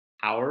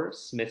empower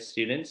Smith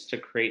students to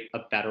create a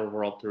better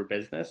world through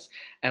business.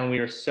 And we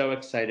are so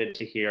excited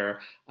to hear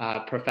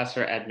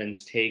Professor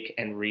Edmans' take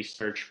and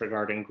research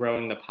regarding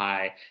growing the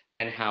pie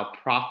and how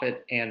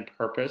profit and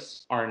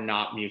purpose are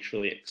not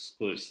mutually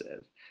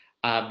exclusive.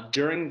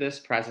 During this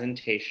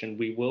presentation,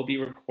 we will be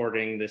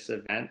recording this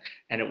event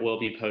and it will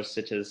be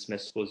posted to the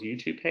Smith School's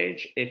YouTube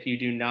page. If you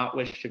do not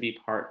wish to be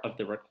part of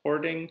the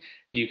recording,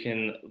 you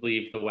can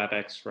leave the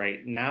WebEx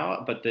right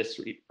now, but this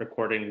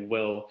recording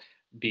will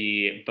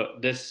be,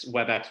 but this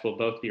WebEx will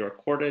both be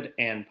recorded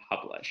and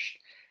published.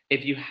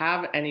 If you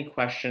have any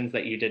questions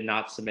that you did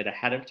not submit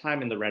ahead of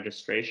time in the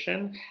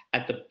registration,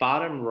 at the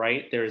bottom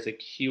right, there is a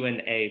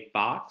Q&A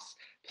box.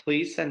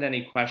 Please send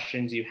any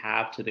questions you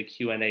have to the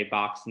Q&A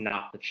box,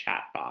 not the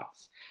chat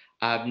box.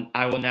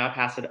 I will now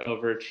pass it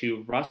over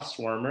to Russ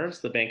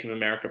Wormers, the Bank of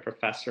America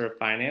Professor of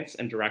Finance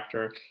and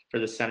Director for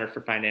the Center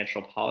for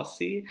Financial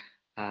Policy.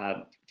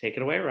 Take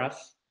it away,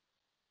 Russ.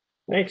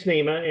 Thanks,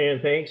 Nima, and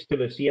thanks to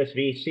the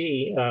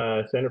CSVC,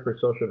 Center for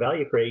Social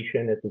Value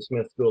Creation at the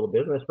Smith School of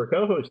Business for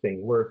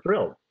co-hosting. We're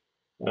thrilled.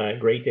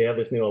 Great to have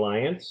this new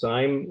alliance.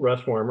 I'm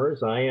Russ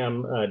Wormers. I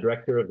am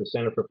Director of the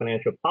Center for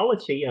Financial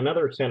Policy,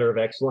 another center of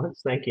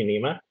excellence, thank you,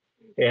 Nima,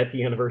 at the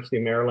University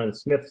of Maryland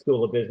Smith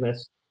School of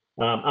Business.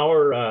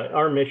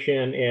 Our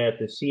mission at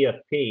the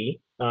CFP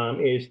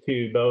is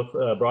to both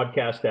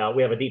broadcast out.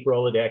 We have a deep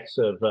Rolodex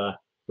of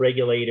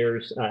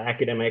regulators,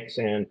 academics,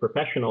 and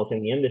professionals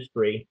in the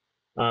industry.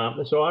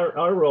 So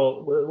our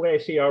role, the way I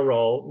see our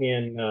role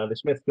in the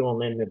Smith School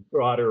and in the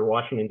broader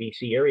Washington,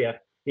 D.C. area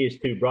is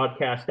to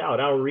broadcast out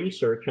our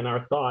research and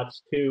our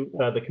thoughts to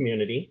the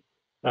community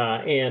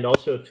and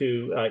also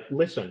to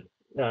listen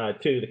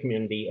to the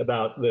community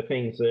about the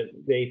things that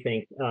they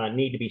think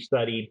need to be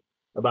studied,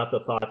 about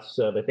the thoughts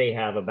that they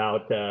have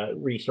about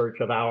research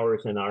of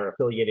ours and our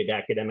affiliated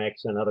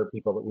academics and other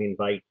people that we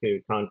invite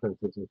to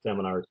conferences and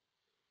seminars.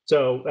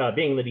 So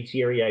being in the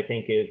DC area, I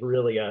think, is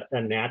really a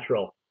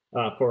natural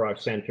for our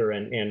center,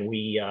 and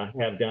we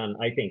have done,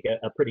 I think,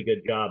 a pretty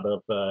good job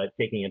of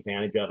taking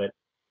advantage of it.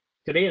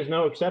 Today is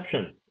no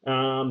exception.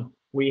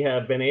 We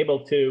have been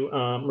able to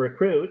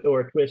recruit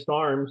or twist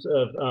arms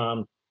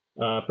of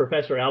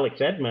Professor Alex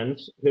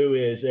Edmans, who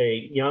is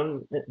a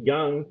young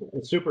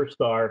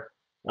superstar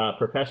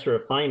professor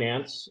of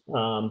finance.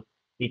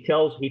 He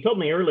told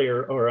me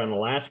earlier or on the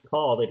last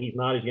call that he's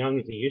not as young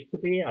as he used to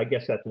be. I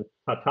guess that's a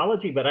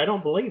tautology, but I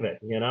don't believe it.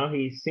 You know,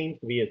 he seems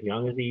to be as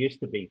young as he used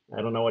to be.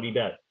 I don't know what he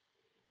does,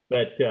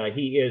 but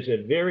he is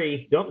a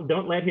very,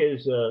 don't let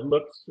his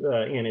looks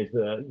and his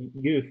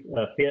youth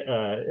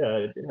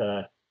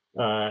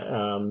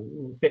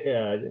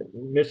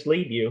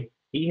mislead you.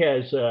 He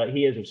is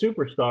a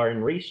superstar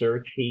in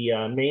research. He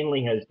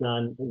mainly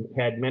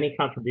had many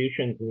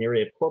contributions in the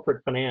area of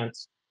corporate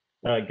finance,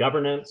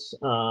 governance,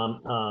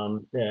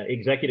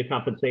 executive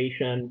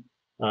compensation,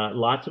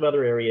 lots of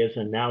other areas.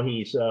 And now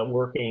he's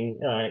working,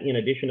 in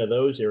addition to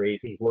those areas,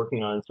 he's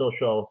working on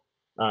social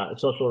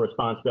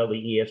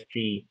responsibility,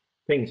 ESG,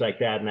 things like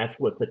that. And that's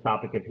what the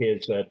topic of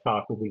his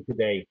talk will be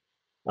today.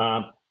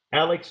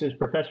 Alex is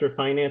Professor of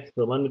Finance at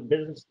the London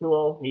Business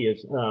School. He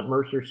is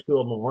Mercer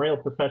School Memorial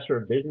Professor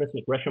of Business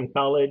at Gresham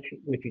College,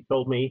 which he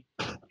told me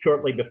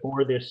shortly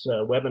before this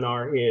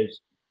webinar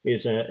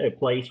is a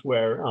place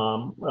where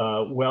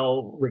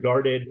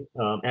well-regarded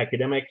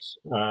academics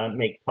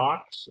make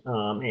talks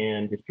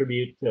and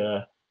distribute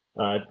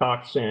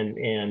talks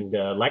and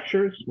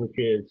lectures, which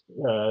is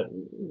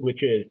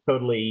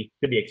totally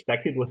to be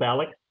expected with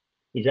Alex.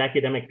 He's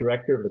academic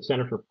director of the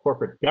Center for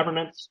Corporate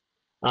Governance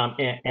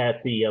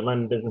at the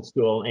London Business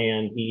School,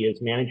 and he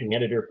is managing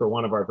editor for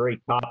one of our very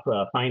top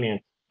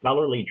finance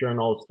scholarly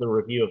journals, The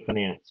Review of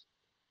Finance.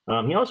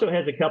 He also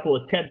has a couple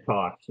of TED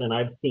Talks, and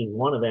I've seen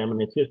one of them,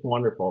 and it's just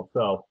wonderful.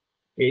 So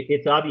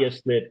it's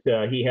obvious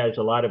that he has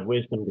a lot of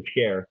wisdom to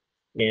share,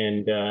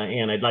 and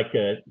I'd like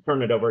to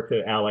turn it over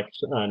to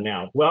Alex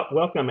now.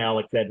 Welcome,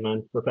 Alex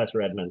Edmans, Professor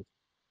Edmans.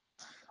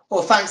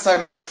 Well, thanks so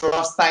much,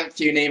 Ross. Thank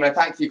you, Nima.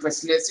 Thank you,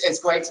 Christian. It's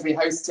great to be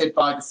hosted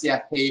by the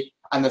CFP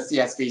and the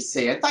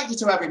CSVC. And thank you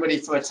to everybody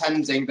for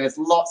attending. There's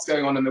lots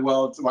going on in the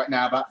world right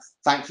now, but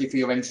thank you for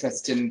your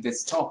interest in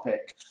this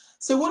topic.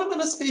 So what I'm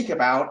going to speak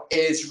about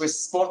is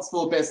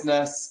responsible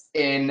business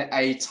in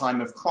a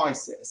time of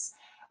crisis.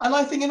 And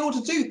I think in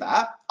order to do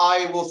that,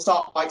 I will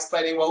start by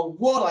explaining, well,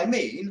 what I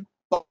mean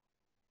by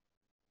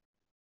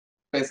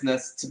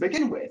business to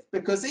begin with,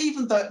 because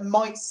even though it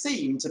might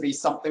seem to be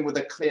something with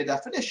a clear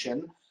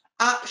definition,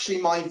 actually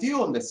my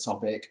view on this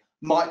topic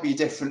might be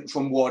different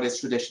from what is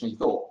traditionally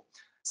thought.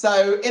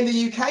 So in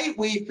the UK,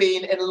 we've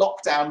been in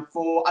lockdown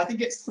for, I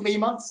think it's 3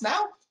 months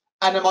now,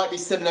 and it might be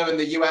similar in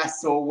the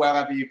US or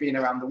wherever you've been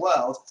around the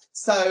world.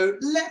 So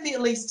let me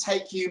at least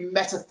take you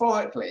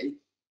metaphorically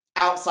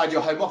outside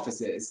your home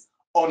offices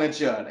on a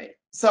journey.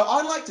 So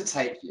I'd like to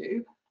take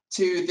you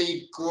to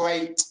the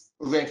Great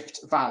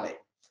Rift Valley.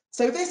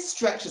 So this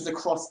stretches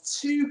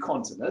across 2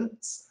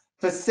 continents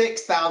for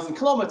 6,000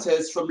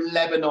 kilometers from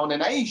Lebanon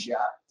in Asia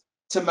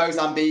to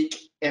Mozambique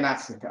in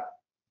Africa.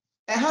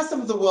 It has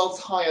some of the world's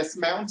highest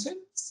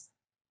mountains,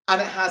 and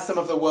it has some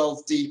of the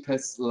world's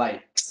deepest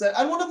lakes.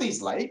 And one of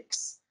these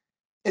lakes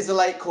is a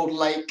lake called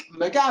Lake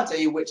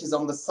Magadi, which is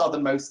on the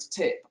southernmost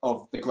tip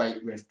of the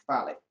Great Rift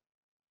Valley.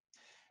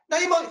 Now,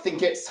 you might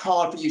think it's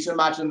hard for you to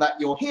imagine that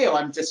you're here.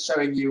 I'm just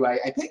showing you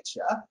a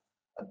picture,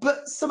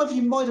 but some of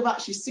you might have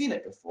actually seen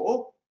it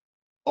before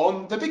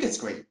on the bigger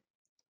screen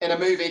in a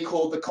movie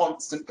called The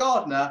Constant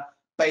Gardener,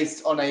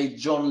 based on a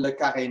John le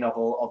Carré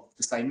novel of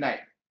the same name.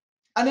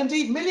 And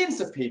indeed, millions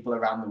of people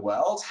around the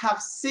world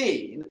have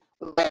seen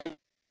Lake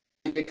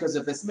because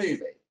of this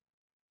movie.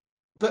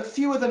 But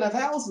fewer than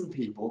 1,000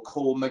 people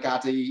call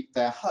Magadi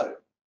their home.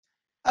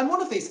 And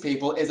one of these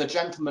people is a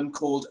gentleman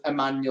called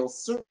Emmanuel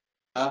Sura,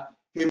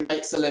 who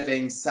makes a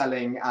living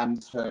selling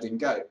and herding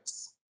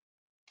goats.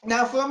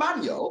 Now, for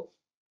Emmanuel,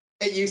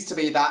 it used to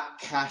be that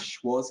cash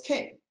was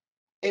king.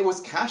 It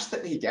was cash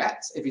that he'd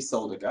get if he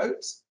sold a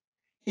goat.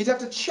 He'd have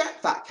to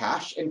check that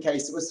cash in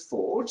case it was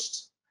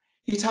forged.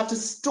 He'd have to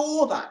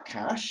store that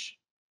cash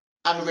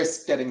and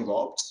risk getting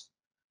robbed.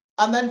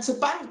 And then to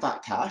bank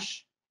that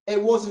cash,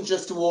 it wasn't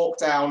just to walk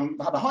down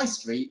the high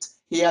street.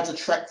 He had to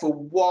trek for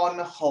one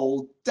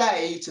whole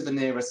day to the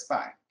nearest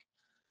bank.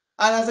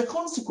 And as a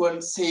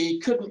consequence, he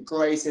couldn't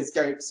graze his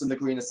goats in the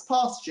greenest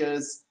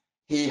pastures.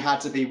 He had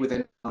to be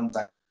within one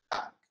day of the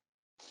bank.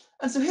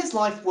 And so his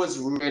life was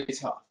really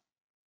tough.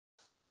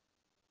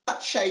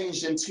 That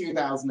changed in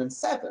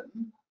 2007,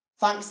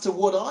 thanks to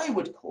what I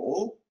would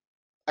call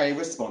a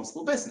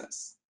responsible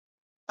business.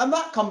 And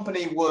that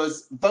company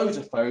was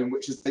Vodafone,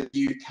 which is the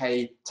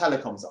UK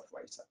telecoms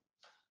operator.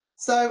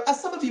 So, as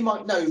some of you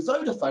might know,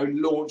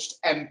 Vodafone launched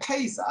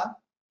M-Pesa,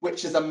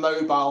 which is a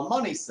mobile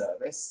money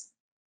service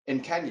in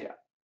Kenya.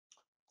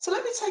 So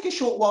let me take a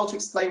short while to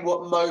explain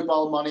what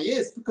mobile money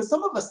is, because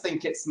some of us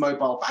think it's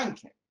mobile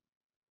banking.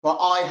 Well,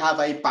 I have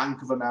a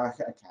Bank of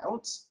America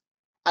account,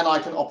 and I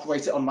can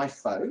operate it on my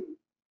phone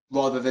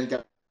rather than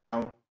go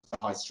down the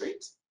high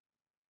street.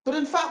 But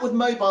in fact, with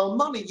mobile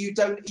money, you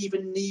don't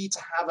even need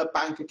to have a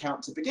bank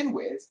account to begin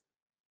with.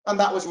 And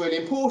that was really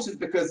important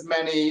because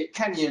many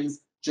Kenyans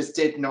just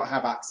did not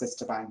have access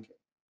to banking.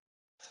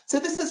 So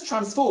this has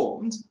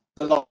transformed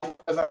the life of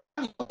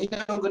Emmanuel. He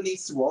no longer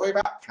needs to worry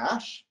about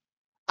cash,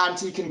 and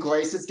he can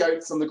graze his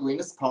goats on the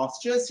greenest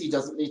pastures. He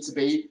doesn't need to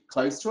be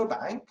close to a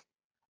bank.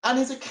 And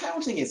his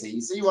accounting is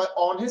easy. Right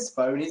on his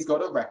phone, he's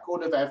got a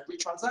record of every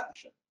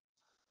transaction.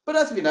 But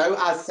as we know,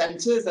 as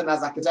centres and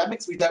as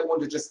academics, we don't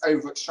want to just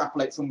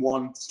over-extrapolate from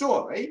one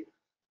story.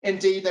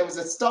 Indeed, there was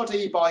a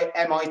study by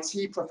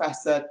MIT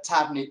professor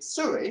Tavneet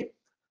Suri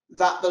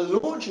that the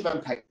launch of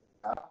M-Pesa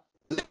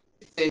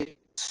lifted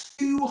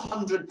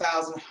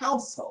 200,000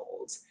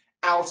 households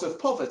out of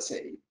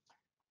poverty.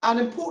 And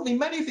importantly,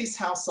 many of these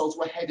households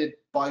were headed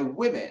by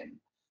women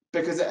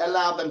because it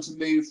allowed them to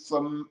move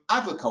from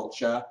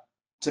agriculture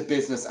to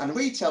business and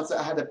retail, so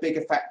it had a big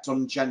effect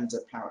on gender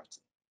parity.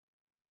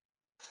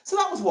 So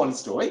that was one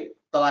story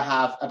that I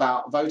have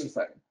about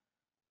Vodafone.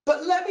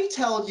 But let me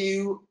tell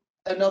you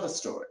another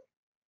story.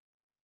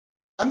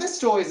 And this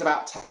story is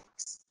about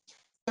tax.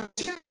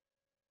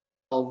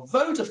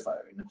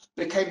 Vodafone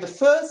became the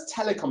first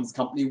telecoms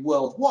company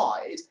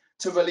worldwide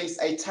to release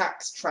a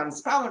tax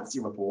transparency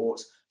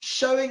report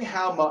showing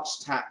how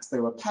much tax they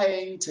were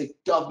paying to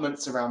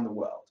governments around the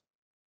world.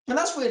 And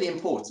that's really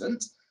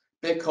important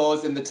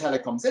because in the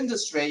telecoms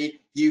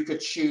industry, you could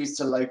choose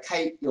to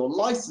locate your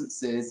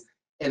licenses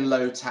in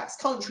low tax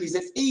countries.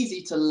 It's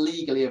easy to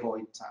legally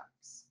avoid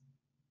tax.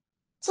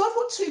 So I've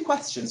got two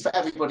questions for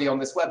everybody on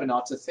this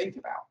webinar to think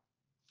about.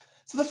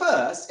 So the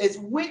first is,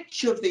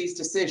 which of these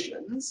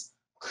decisions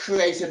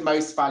created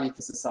most value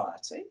for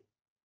society?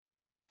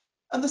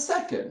 And the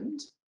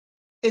second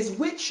is,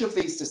 which of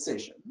these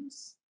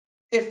decisions,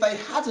 if they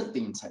hadn't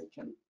been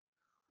taken,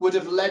 would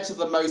have led to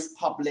the most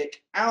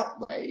public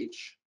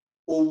outrage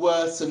or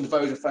worsened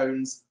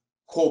Vodafone's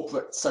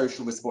corporate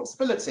social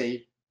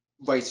responsibility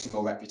rating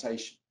or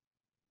reputation?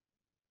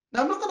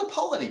 Now, I'm not going to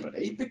poll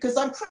anybody because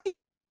I'm pretty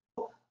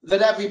sure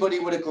that everybody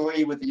would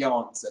agree with the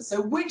answer.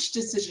 So which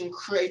decision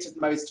created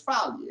most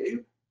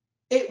value?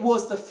 It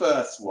was the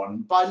first one.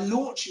 By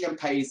launching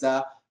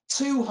M-Pesa,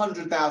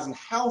 200,000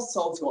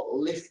 households got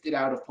lifted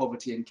out of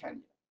poverty in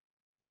Kenya.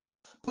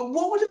 But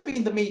what would have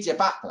been the media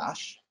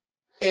backlash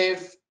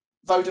if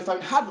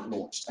Vodafone hadn't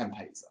launched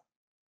M-Pesa?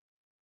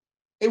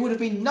 It would have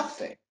been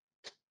nothing.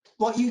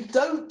 But you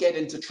don't get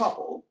into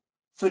trouble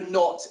for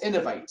not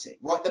innovating,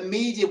 right? The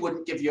media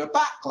wouldn't give you a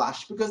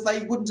backlash because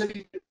they wouldn't have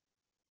even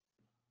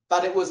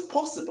that it was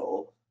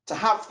possible to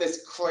have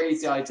this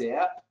crazy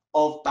idea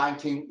of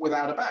banking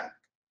without a bank.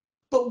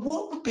 But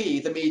what would be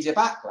the media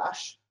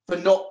backlash for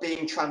not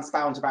being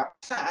transparent about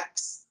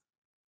tax?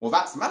 Well,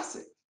 that's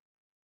massive.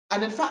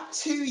 And in fact,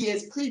 2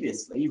 years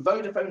previously,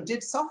 Vodafone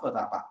did suffer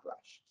that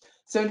backlash.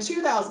 So in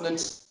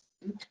 2010,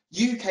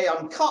 UK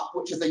Uncut,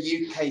 which is a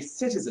UK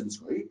citizens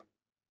group,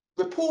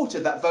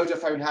 reported that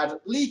Vodafone had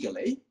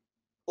legally,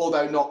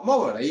 although not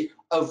morally,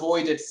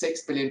 avoided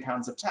 £6 billion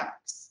of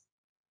tax.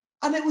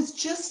 And it was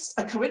just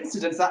a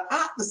coincidence that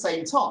at the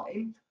same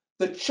time,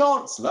 the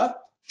Chancellor,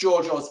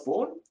 George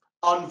Osborne,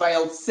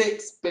 unveiled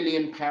 £6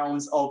 billion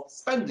of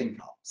spending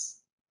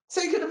cuts.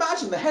 So you can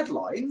imagine the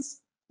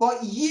headlines, like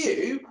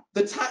you,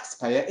 the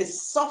taxpayer,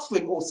 is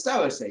suffering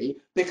austerity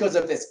because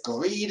of this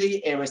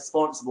greedy,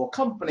 irresponsible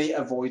company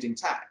avoiding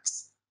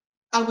tax.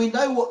 And we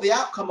know what the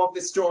outcome of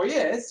this story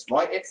is,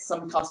 right? It's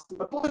some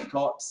customer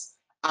boycotts.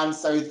 And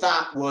so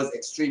that was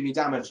extremely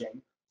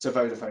damaging to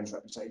Vodafone's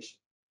reputation.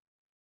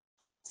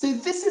 So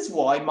this is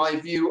why my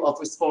view of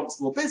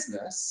responsible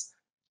business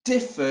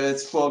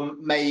differs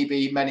from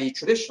maybe many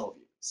traditional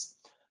views.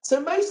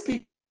 So most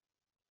people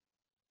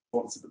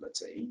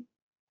responsibility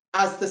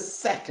as the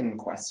second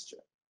question,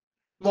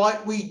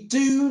 right? We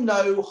do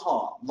no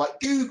harm. Like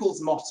Google's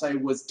motto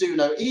was do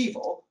no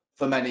evil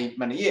for many,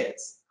 many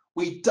years.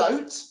 We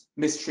don't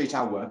mistreat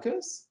our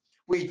workers.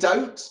 We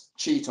don't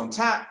cheat on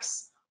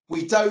tax.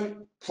 We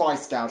don't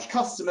price gouge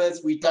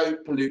customers. We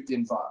don't pollute the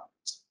environment.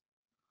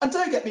 And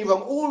don't get me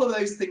wrong, all of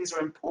those things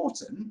are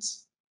important,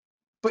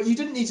 but you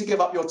didn't need to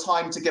give up your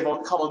time to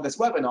come on this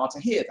webinar to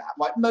hear that.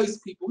 Like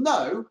most people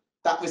know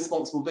that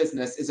responsible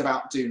business is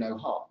about do no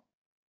harm.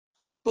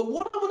 But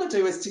what I want to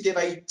do is to give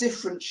a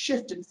different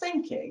shift in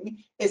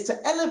thinking, is to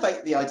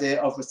elevate the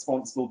idea of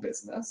responsible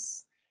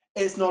business.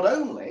 It's not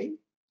only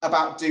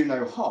about do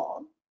no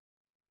harm,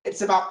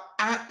 it's about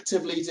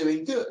actively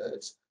doing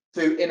good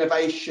through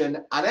innovation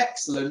and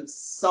excellence,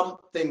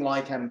 something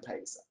like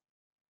M-Pesa.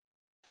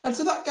 And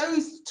so that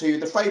goes to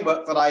the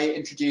framework that I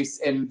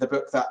introduced in the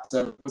book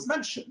that was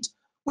mentioned,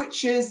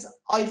 which is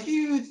I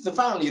view the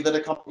value that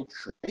a company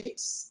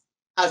creates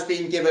as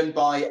being given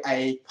by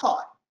a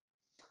pie.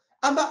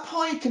 And that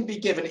pie can be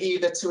given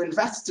either to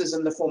investors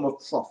in the form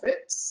of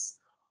profits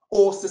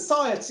or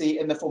society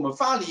in the form of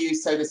value.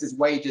 So this is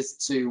wages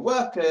to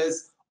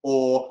workers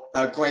or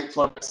great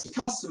products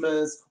to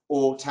customers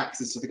or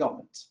taxes to the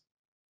government.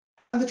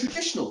 And the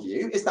traditional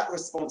view is that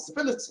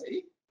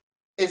responsibility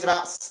is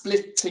about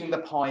splitting the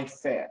pie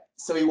fair.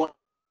 So we want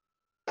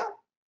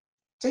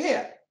to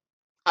here.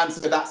 And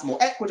so that's more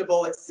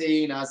equitable, it's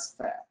seen as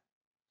fair.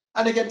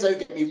 And again, don't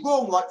get me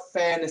wrong, like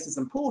fairness is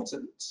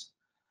important.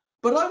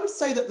 But I would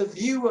say that the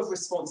view of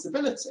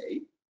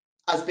responsibility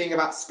as being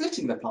about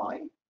splitting the pie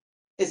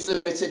is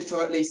limited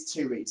for at least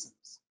two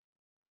reasons.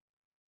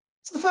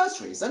 So the first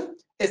reason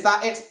is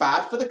that it's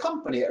bad for the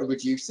company, it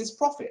reduces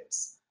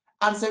profits.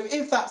 And so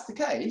if that's the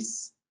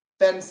case,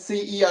 then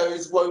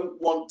CEOs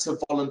won't want to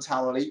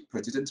voluntarily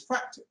put it into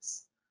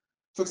practice.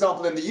 For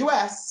example, in the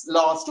US,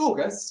 last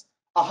August,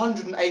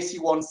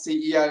 181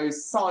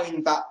 CEOs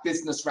signed that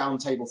Business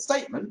Roundtable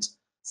statement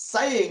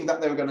saying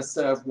that they were going to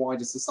serve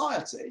wider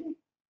society.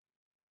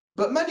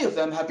 But many of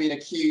them have been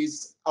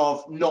accused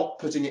of not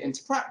putting it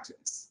into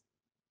practice.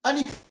 And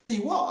you can see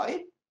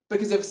why,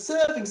 because if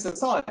serving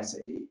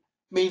society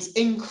means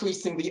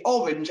increasing the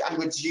orange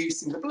and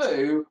reducing the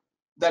blue,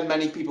 then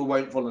many people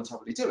won't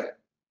voluntarily do it.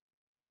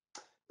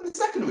 And the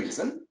second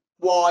reason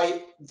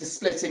why the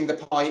splitting the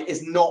pie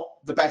is not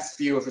the best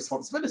view of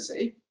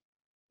responsibility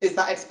is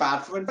that it's bad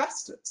for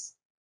investors.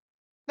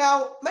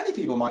 Now, many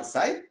people might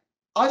say,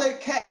 I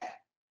don't care,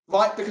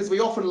 right? Because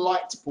we often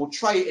like to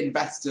portray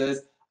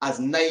investors as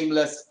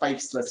nameless,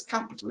 faceless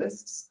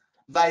capitalists.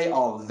 They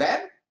are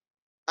them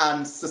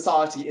and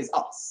society is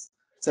us.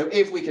 So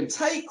if we can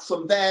take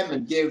from them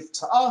and give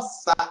to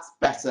us, that's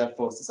better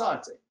for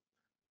society.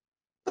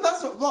 But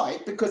that's not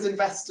right, because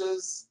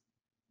investors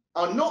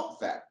are not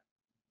them.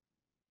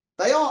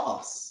 They are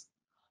us.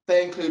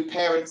 They include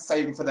parents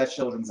saving for their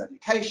children's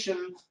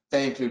education.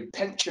 They include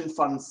pension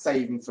funds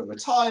saving for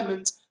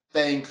retirement.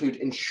 They include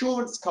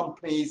insurance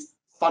companies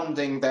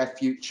funding their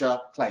future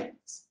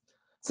claims.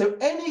 So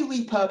any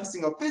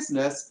repurposing of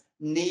business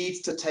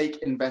needs to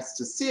take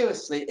investors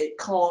seriously. It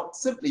can't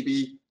simply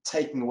be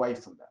taken away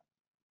from them.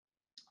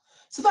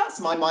 So that's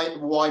why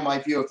my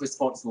view of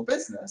responsible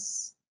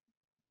business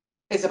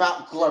is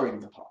about growing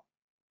the pie.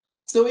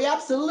 So we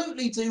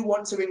absolutely do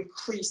want to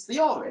increase the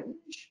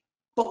orange,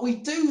 but we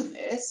do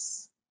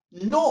this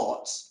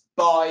not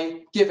by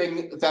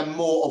giving them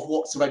more of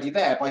what's already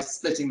there, by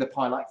splitting the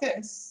pie like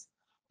this,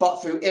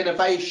 but through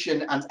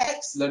innovation and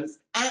excellence,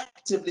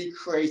 actively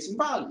creating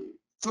value.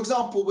 For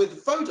example,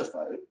 with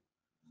Vodafone,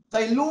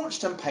 they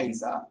launched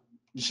M-Pesa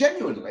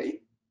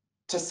genuinely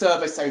to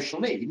serve a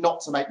social need,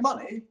 not to make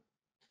money,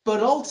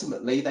 but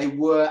ultimately they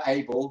were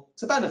able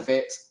to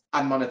benefit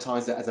and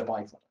monetize it as a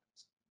byproduct.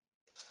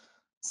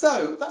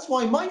 So that's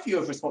why my view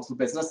of responsible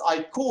business,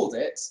 I called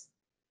it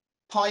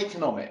pie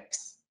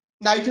economics.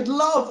 Now you could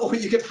love or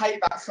you could hate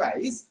that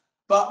phrase,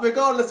 but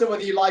regardless of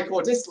whether you like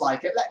or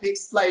dislike it, let me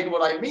explain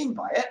what I mean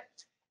by it.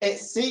 It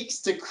seeks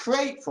to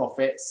create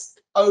profits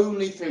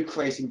only through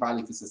creating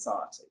value for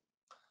society.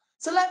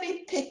 So let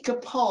me pick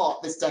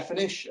apart this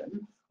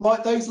definition.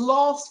 Right, those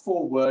last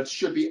four words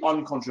should be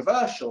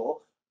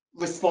uncontroversial.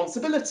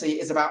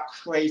 Responsibility is about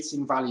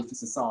creating value for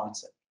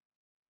society.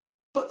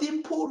 But the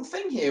important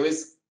thing here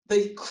is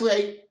they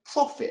create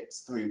profits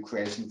through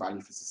creating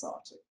value for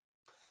society.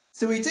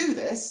 So we do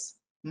this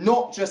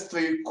not just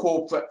through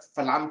corporate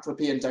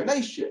philanthropy and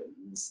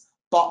donations,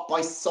 but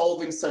by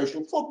solving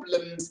social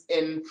problems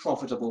in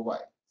profitable ways,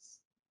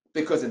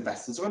 because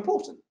investors are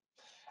important.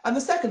 And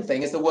the second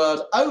thing is the word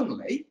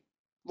only.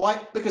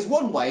 right? Because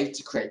one way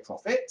to create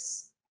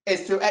profits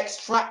is through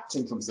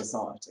extracting from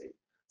society.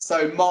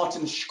 So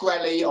Martin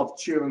Shkreli of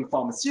Turing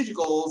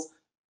Pharmaceuticals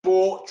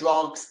bought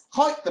drugs,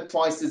 hiked the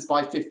prices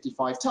by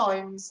 55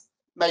 times,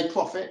 made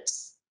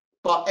profits,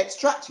 but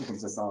extracting from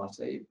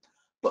society.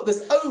 But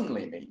this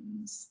only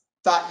means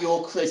that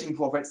you're creating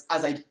profits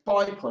as a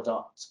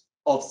byproduct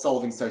of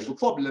solving social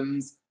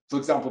problems, for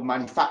example,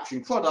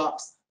 manufacturing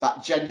products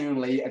that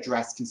genuinely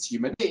address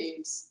consumer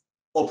needs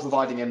or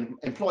providing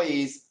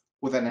employees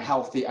with a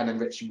healthy and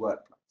enriching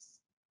workplace.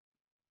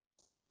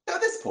 Now,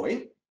 at this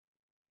point,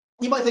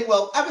 you might think,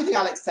 well, everything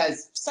Alex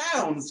says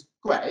sounds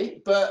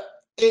great, but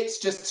it's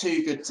just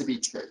too good to be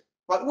true.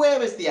 Right?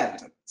 Where is the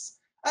evidence?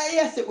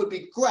 Yes, it would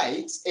be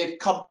great if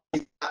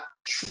companies that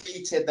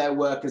treated their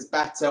workers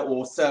better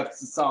or served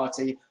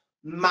society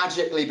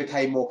magically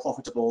became more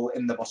profitable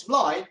in the bottom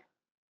line,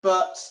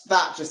 but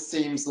that just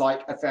seems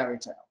like a fairy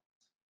tale.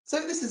 So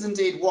this is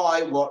indeed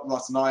why what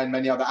Russ and I and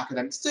many other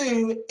academics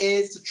do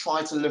is to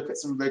try to look at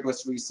some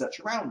rigorous research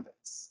around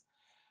this.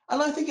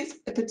 And I think it's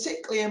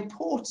particularly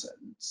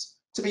important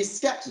to be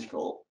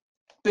skeptical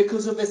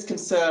because of this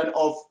concern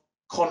of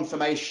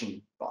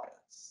confirmation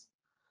bias.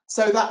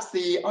 So that's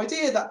the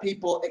idea that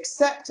people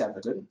accept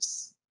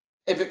evidence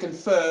if it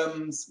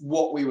confirms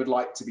what we would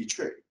like to be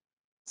true.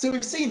 So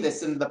we've seen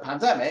this in the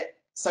pandemic.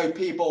 So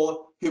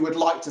people who would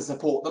like to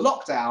support the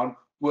lockdown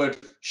would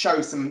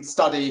show some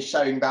studies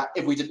showing that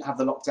if we didn't have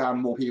the lockdown,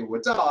 more people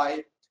would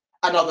die.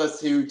 And others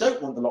who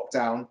don't want the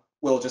lockdown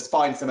will just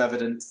find some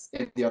evidence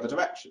in the other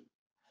direction.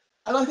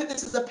 And I think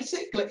this is a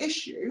particular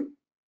issue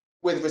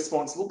with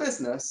responsible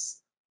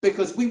business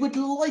because we would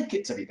like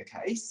it to be the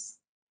case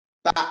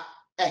that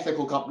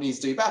ethical companies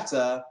do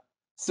better.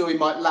 So we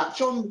might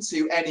latch on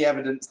to any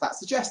evidence that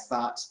suggests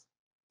that,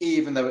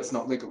 even though it's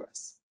not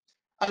rigorous.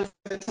 And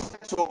the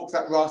talk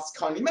that Russ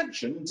kindly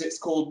mentioned, it's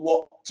called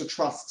What to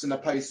Trust in a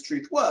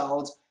Post-Truth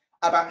World,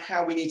 about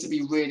how we need to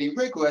be really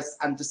rigorous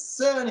and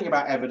discerning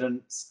about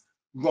evidence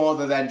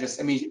rather than just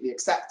immediately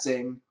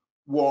accepting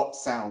what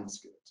sounds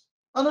good.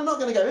 And I'm not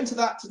going to go into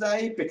that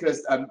today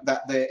because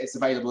it's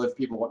available if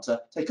people want to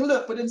take a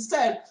look, but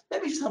instead,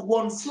 let me just have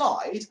one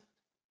slide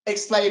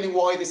explaining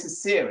why this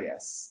is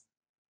serious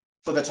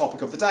for the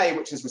topic of the day,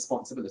 which is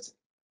responsibility.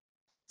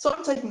 So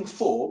I'm taking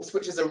Forbes,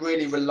 which is a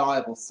really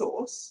reliable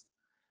source.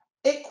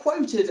 It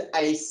quoted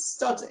a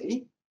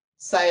study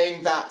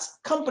saying that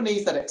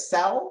companies that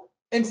excel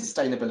in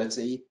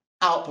sustainability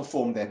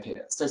outperform their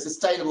peers. So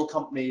sustainable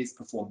companies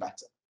perform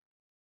better.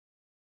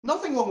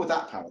 Nothing wrong with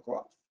that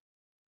paragraph.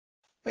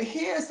 But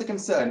here's the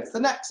concern, it's the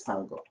next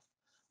paragraph.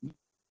 That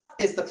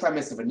is the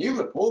premise of a new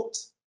report,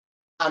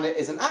 and it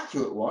is an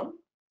accurate one,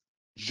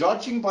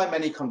 judging by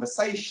many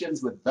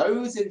conversations with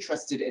those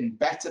interested in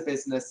better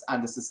business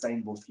and a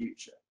sustainable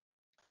future.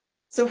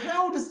 So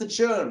how does the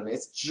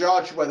journalist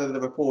judge whether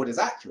the report is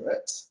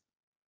accurate?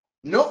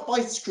 Not by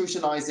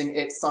scrutinizing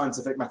its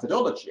scientific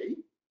methodology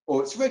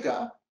or its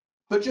rigor,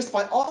 but just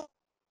by asking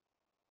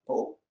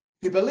people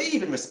who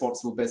believe in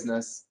responsible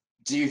business,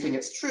 do you think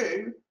it's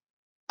true?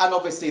 And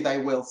obviously they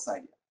will say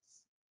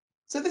yes.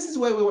 So this is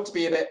where we want to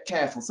be a bit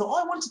careful. So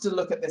I wanted to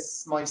look at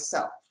this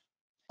myself.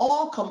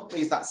 Are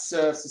companies that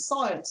serve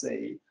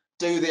society,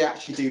 do they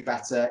actually do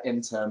better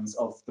in terms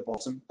of the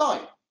bottom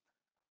line?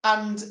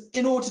 And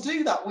in order to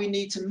do that, we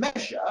need to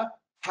measure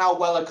how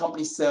well a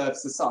company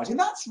serves society. And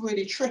that's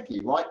really tricky,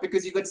 right?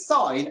 Because you could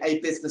sign a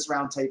business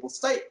roundtable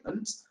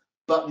statement,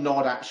 but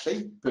not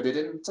actually put it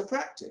into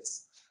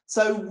practice.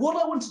 So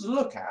what I wanted to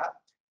look at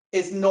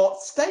is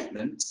not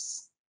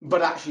statements,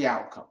 but actually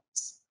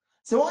outcomes.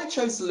 So I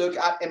chose to look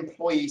at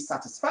employee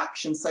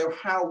satisfaction, so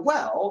how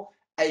well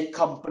a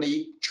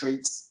company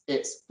treats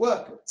its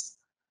workers.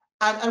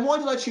 And why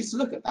did I choose to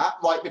look at that?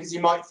 Right, because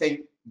you might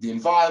think the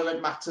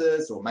environment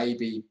matters or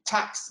maybe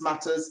tax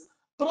matters,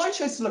 but I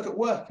chose to look at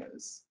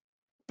workers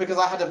because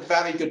I had a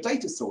very good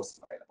data source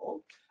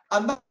available,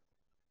 and that's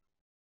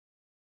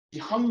the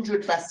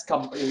 100 best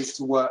companies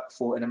to work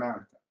for in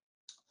America.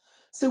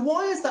 So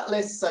why is that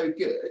list so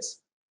good?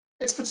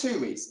 It's for two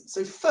reasons.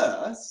 So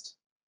first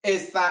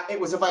is that it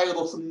was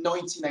available from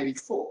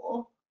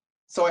 1984,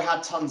 so I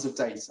had tons of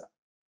data.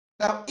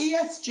 Now,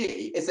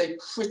 ESG is a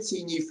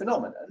pretty new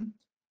phenomenon,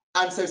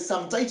 and so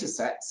some data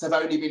sets have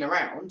only been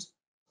around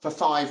for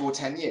 5 or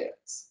 10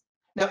 years.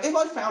 Now, if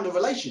I found a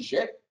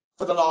relationship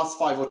for the last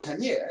 5 or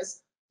 10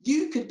 years,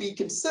 you could be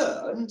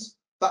concerned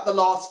that the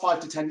last 5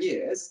 to 10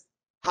 years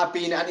have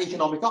been an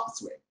economic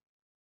upswing.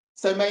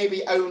 So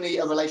maybe only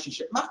a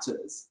relationship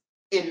matters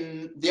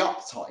in the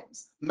up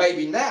times.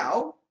 Maybe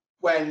now,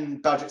 when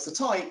budgets are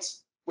tight,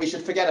 we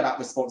should forget about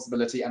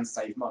responsibility and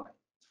save money.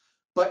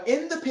 But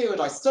in the period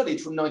I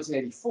studied from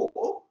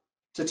 1984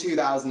 to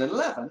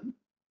 2011,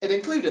 it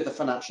included the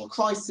financial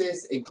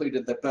crisis,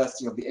 included the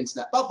bursting of the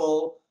internet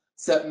bubble,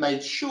 so it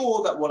made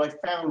sure that what I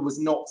found was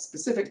not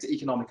specific to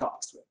economic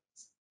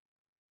upswings.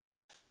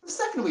 The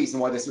second reason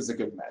why this was a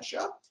good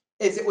measure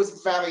is it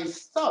was very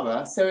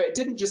thorough, so it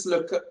didn't just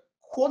look at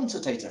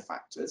quantitative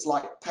factors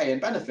like pay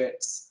and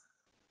benefits,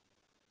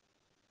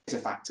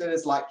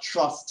 factors like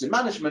trust in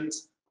management,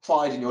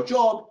 pride in your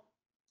job,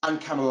 and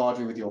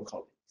camaraderie with your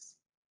colleagues.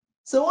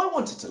 So I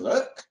wanted to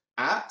look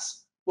at,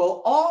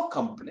 well, are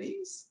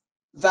companies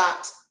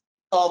that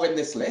are in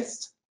this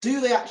list, do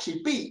they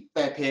actually beat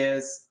their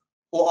peers,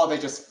 or are they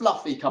just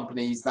fluffy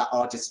companies that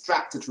are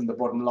distracted from the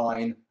bottom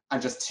line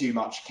and just too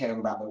much caring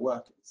about their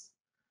workers?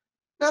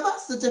 Now,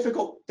 that's the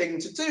difficult thing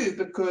to do,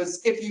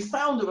 because if you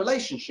found a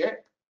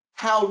relationship,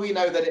 how do we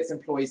know that it's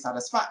employee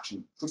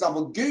satisfaction? For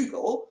example,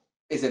 Google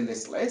is in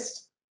this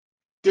list.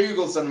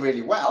 Google's done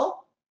really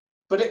well,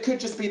 but it could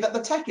just be that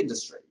the tech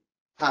industry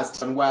has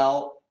done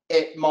well.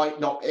 It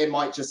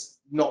might just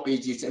not be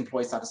due to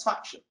employee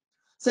satisfaction.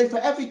 So for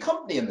every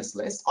company in this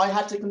list, I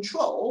had to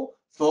control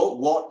for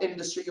what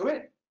industry you're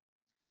in.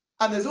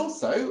 And there's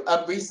also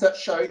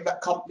research showing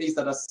that companies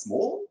that are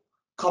small,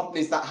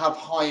 companies that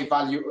have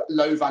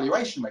low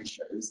valuation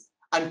ratios,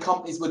 and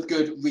companies with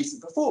good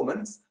recent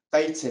performance,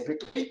 they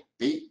typically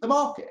beat the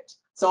market.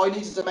 So I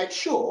needed to make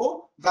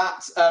sure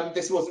that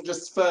this wasn't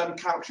just firm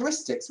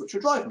characteristics which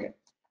were driving it.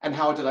 And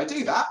how did I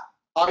do that?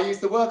 I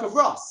used the work of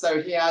Russ. So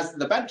he has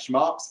the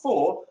benchmarks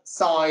for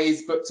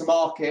size, book to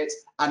market,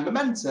 and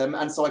momentum.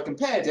 And so I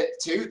compared it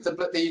to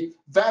the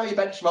very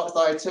benchmarks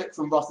that I took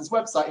from Russ's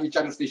website. He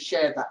generously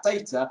shared that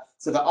data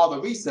so that other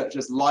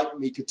researchers like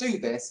me could do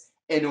this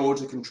in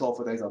order to control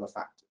for those other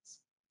factors.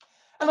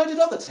 And I did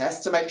other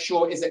tests to make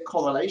sure, is it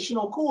correlation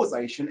or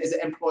causation? Is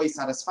it employee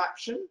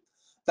satisfaction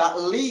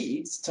that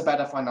leads to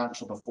better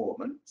financial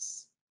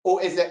performance?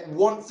 Or is it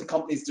once the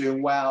company's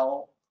doing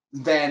well,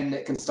 then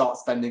it can start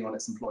spending on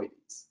its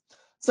employees?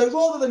 So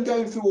rather than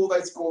going through all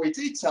those gory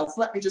details,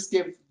 let me just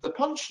give the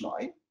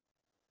punchline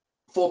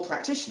for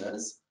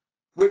practitioners,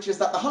 which is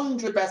that the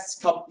 100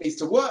 best companies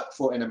to work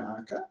for in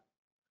America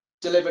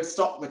delivered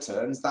stock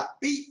returns that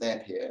beat their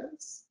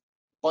peers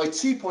by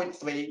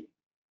 2.3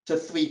 to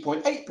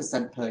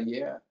 3.8% per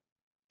year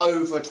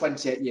over a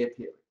 28-year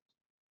period.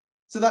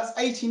 So that's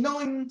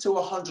 89 to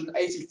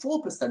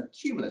 184%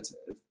 cumulative.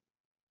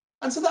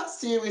 And so that's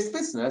serious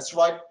business,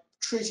 right?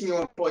 Treating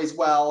your employees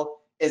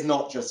well is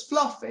not just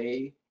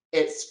fluffy,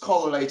 it's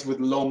correlated with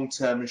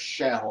long-term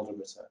shareholder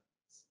returns.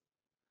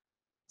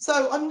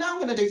 So I'm now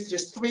going to do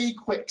just 3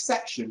 quick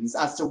sections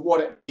as to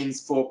what it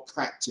means for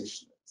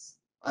practitioners,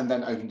 and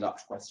then open it up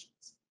to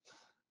questions.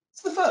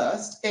 So the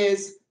first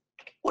is,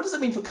 what does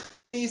it mean for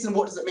companies and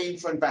what does it mean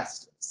for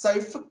investors?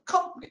 So for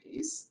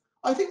companies,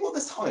 I think what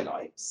this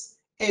highlights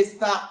is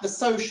that the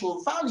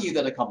social value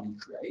that a company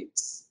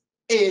creates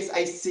is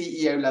a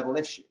CEO level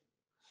issue.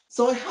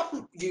 So I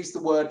haven't used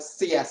the word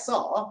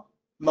CSR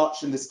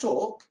much in this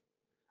talk.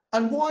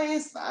 And why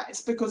is that?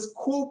 It's because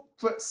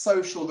corporate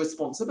social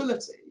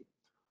responsibility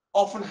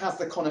often has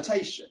the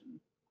connotation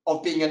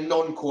of being a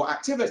non-core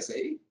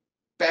activity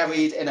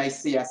buried in a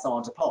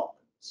CSR department.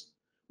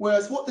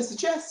 Whereas what this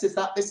suggests is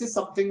that this is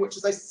something which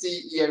is a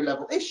CEO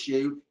level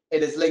issue.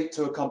 It is linked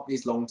to a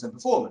company's long-term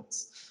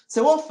performance.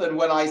 So often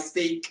when I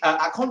speak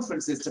at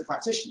conferences to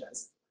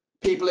practitioners,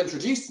 people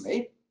introduce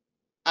me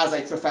as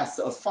a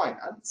professor of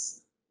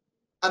finance,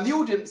 and the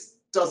audience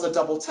does a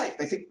double take.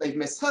 They think they've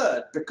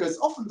misheard, because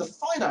often the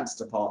finance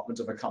department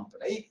of a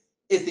company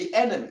is the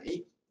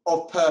enemy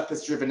of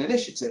purpose-driven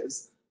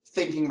initiatives,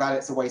 thinking that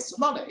it's a waste of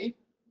money.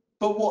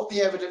 But what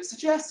the evidence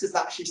suggests is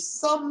that actually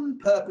some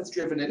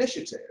purpose-driven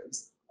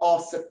initiatives are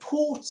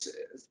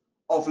supportive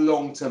of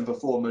long-term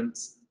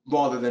performance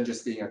rather than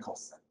just being a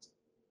cost center.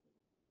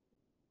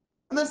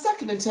 And then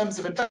second, in terms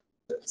of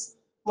investors,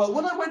 well,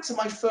 when I went to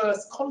my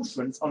first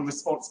conference on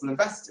responsible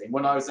investing,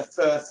 when I was a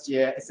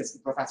first-year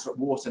assistant professor at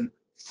Wharton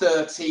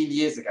 13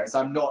 years ago, so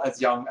I'm not as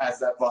young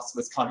as Russ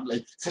was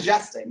kindly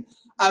suggesting,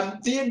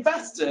 the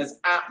investors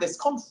at this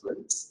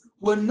conference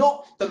were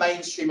not the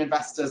mainstream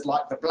investors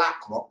like the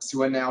BlackRocks,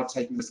 who are now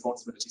taking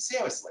responsibility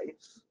seriously.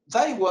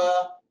 They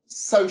were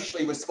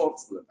socially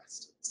responsible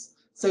investors.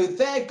 So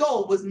their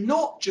goal was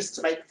not just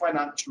to make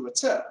financial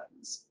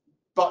returns,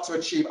 but to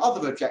achieve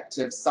other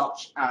objectives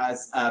such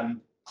as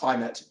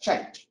climate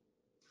change.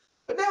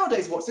 But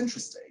nowadays, what's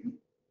interesting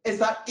is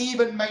that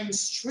even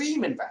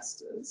mainstream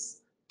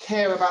investors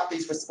care about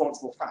these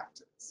responsible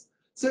factors.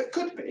 So it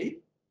could be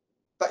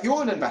that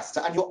you're an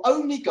investor and your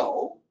only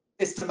goal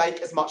is to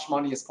make as much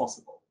money as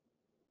possible.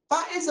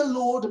 That is a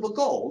laudable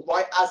goal,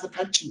 right? As a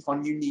pension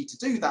fund, you need to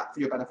do that for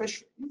your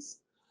beneficiaries.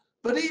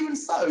 But even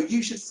so,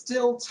 you should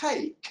still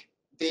take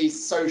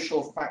these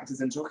social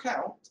factors into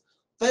account.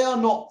 They are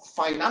not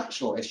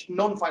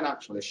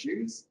non-financial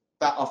issues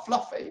that are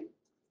fluffy.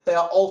 They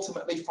are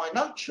ultimately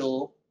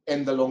financial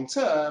in the long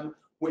term,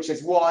 which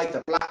is why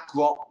the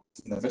BlackRock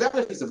and the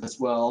Fidelities of this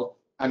world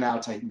are now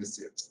taking this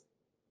seriously.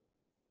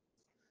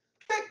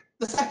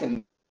 The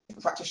second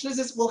practitioners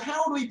is, well,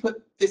 how do we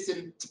put this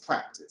into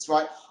practice,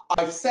 right?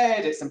 I've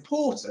said it's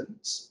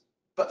important,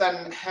 but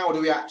then how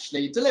do we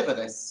actually deliver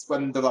this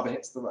when the rubber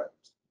hits the road?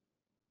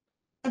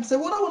 And so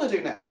what I want to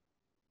do now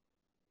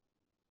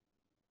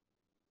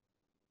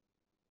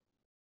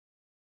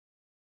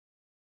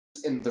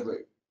in the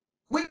room,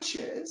 which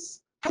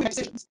is how to make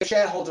decisions if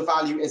shareholder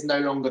value is no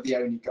longer the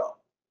only goal.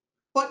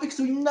 Right, because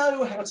we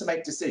know how to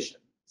make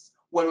decisions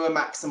when we're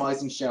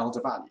maximizing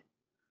shareholder value.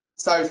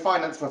 So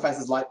finance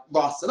professors like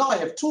Russ and I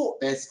have taught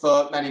this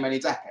for many, many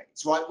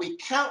decades, right? We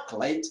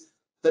calculate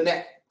the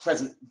net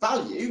present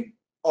value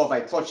of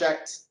a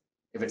project.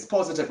 If it's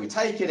positive, we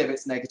take it. If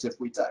it's negative,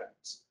 we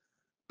don't.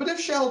 But if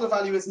shareholder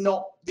value is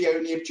not the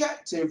only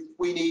objective,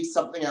 we need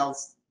something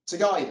else to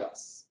guide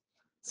us.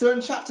 So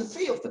in chapter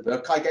 3 of the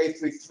book, I go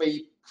through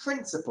 3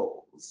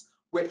 principles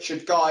which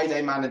should guide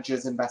a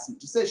manager's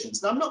investment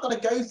decisions. Now, I'm not going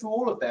to go through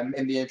all of them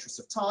in the interest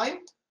of time.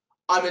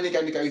 I'm only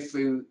going to go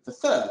through the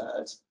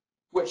 3rd,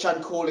 which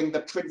I'm calling the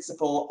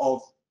principle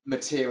of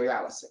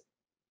materiality.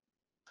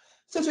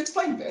 So to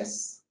explain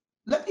this,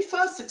 let me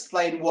first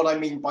explain what I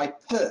mean by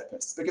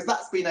purpose, because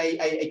that's been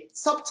a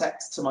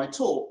subtext to my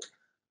talk,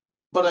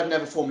 but I've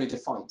never formally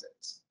defined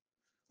it.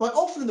 Right,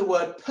 often the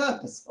word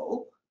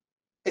purposeful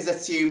is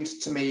assumed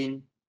to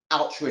mean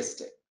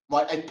altruistic,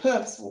 right? A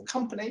purposeful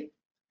company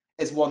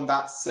is one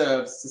that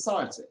serves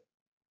society.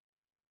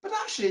 But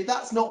actually,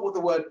 that's not what the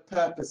word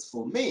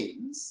purposeful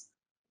means,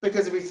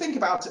 because if we think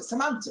about it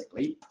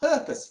semantically,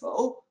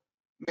 purposeful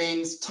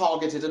means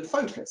targeted and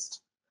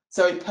focused.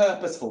 So a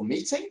purposeful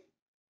meeting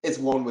is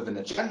one with an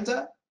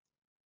agenda.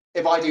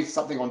 If I do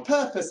something on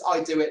purpose,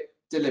 I do it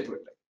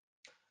deliberately.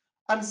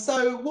 And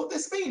so what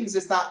this means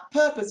is that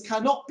purpose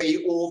cannot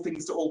be all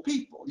things to all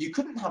people. You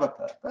couldn't have a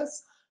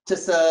purpose to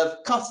serve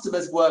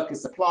customers,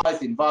 workers, suppliers,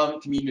 the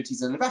environment,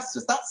 communities, and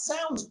investors. That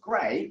sounds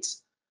great,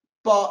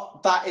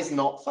 but that is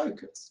not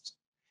focused.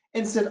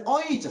 Instead,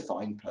 I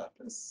define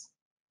purpose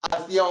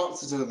as the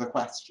answer to the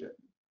question,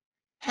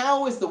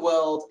 how is the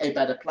world a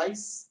better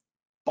place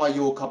by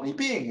your company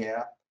being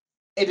here?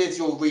 It is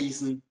your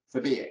reason for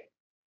being.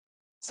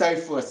 So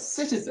for a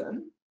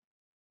citizen,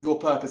 your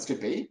purpose could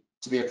be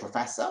to be a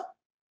professor,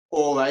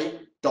 or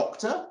a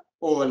doctor,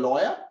 or a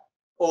lawyer,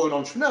 or an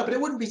entrepreneur, but it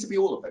wouldn't be to be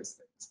all of those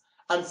things.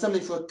 And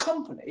something for a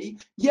company,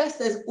 yes,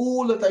 there's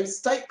all of those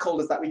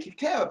stakeholders that we could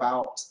care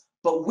about,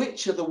 but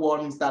which are the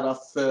ones that are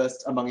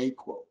first among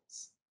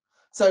equals?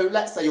 So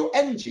let's say you're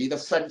Engie, the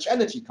French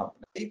energy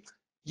company,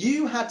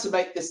 you had to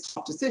make this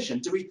tough decision.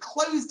 Do we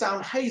close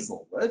down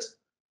Hazelwood?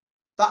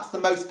 That's the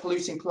most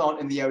polluting plant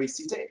in the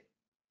OECD.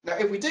 Now,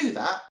 if we do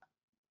that,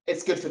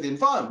 it's good for the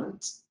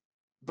environment,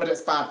 but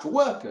it's bad for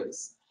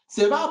workers.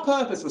 So if our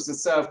purpose was to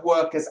serve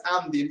workers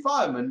and the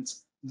environment,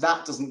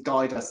 that doesn't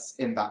guide us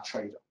in that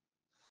trade-off.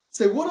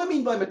 So what I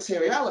mean by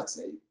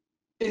materiality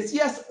is,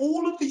 yes,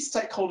 all of these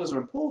stakeholders are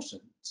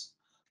important,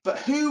 but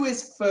who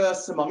is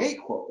first among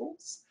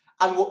equals?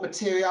 And what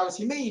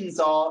materiality means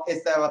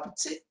is there are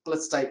particular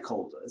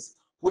stakeholders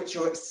which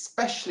are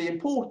especially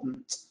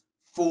important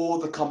for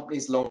the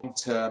company's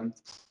long-term.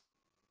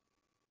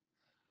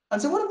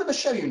 And so what I'm going to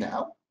show you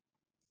now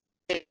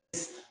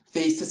is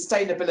the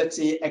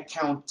Sustainability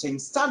Accounting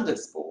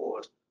Standards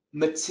Board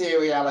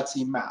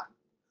materiality map.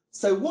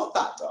 So what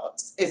that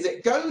does is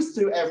it goes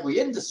through every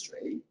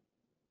industry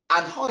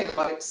and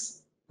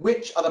highlights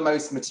which are the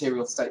most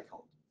material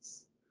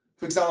stakeholders.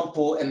 For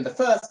example, in the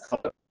first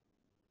column,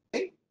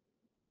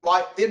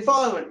 right, the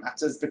environment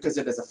matters because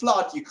if there's a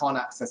flood, you can't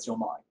access your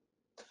mine.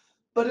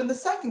 But in the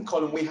second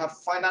column, we have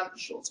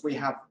financials, we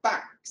have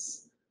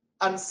banks.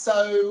 And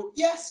so,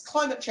 yes,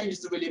 climate change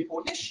is a really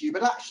important issue,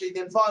 but actually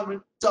the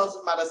environment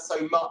doesn't matter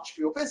so much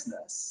for your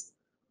business.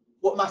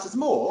 What matters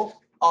more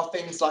are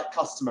things like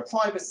customer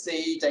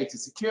privacy, data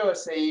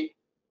security,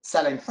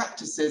 selling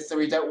practices, so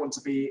we don't want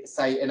to be,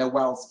 say, in a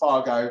Wells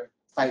Fargo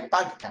fake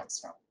bank account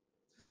scam.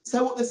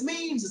 So what this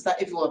means is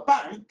that if you're a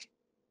bank,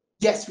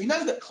 yes, we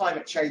know that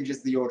climate change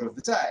is the order of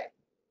the day,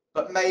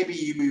 but maybe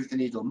you move the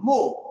needle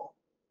more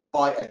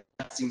by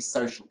addressing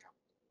social capital.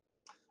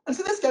 And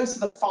so this goes to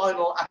the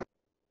final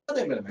I'm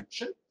going to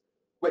mention,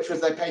 which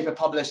was a paper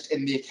published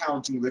in the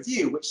Accounting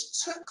Review,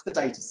 which took the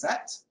data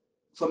set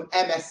from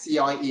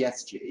MSCI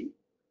ESG,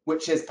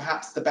 which is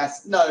perhaps the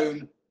best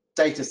known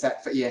data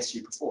set for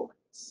ESG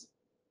performance.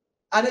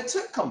 And it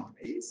took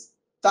companies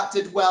that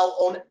did well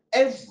on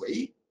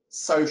every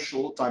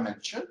social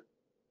dimension,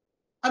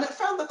 and it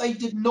found that they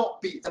did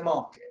not beat the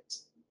market.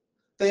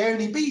 They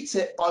only beat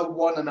it by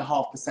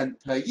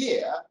 1.5% per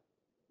year,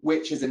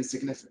 which is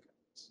insignificant.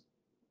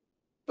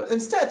 But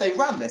instead, they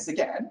ran this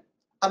again,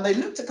 and they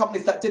looked at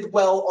companies that did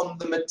well on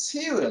the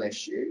material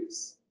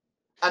issues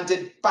and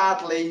did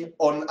badly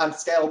on and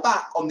scaled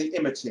back on the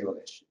immaterial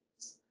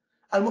issues.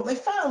 And what they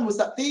found was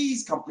that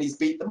these companies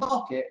beat the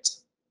market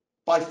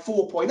by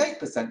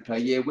 4.8% per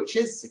year, which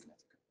is significant.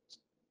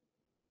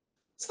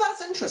 So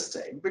that's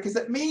interesting because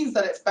it means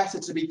that it's better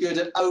to be good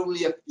at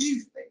only a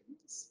few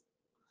things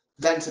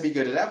than to be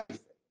good at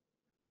everything.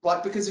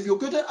 Right? Because if you're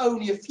good at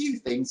only a few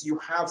things, you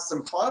have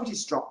some priority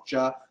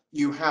structure,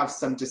 you have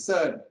some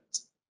discernment.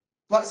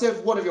 Right, so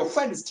if one of your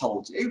friends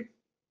told you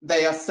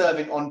they are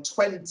serving on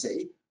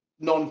 20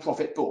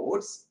 non-profit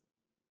boards,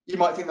 you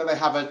might think that they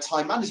have a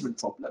time management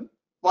problem.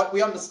 Right,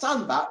 we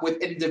understand that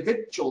with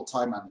individual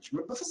time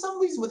management, but for some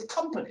reason with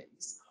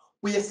companies,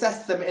 we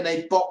assess them in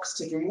a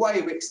box-ticking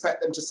way. We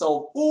expect them to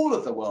solve all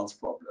of the world's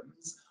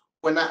problems,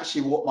 when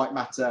actually what might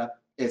matter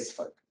is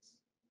focus.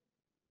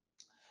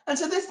 And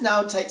so this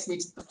now takes me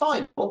to the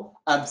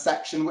final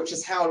section, which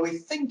is how do we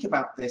think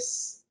about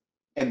this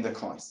in the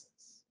crisis?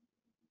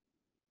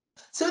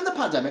 So in the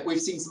pandemic,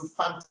 we've seen some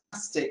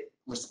fantastic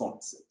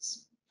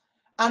responses.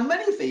 And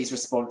many of these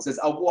responses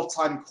are what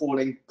I'm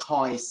calling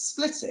pie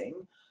splitting.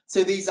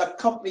 So these are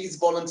companies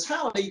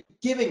voluntarily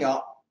giving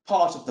up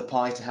part of the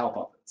pie to help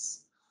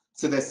others.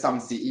 So there's some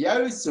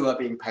CEOs who are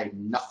being paid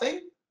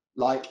nothing,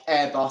 like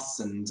Airbus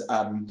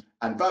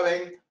and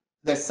Boeing.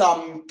 There's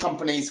some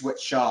companies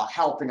which are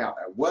helping out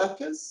their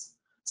workers.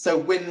 So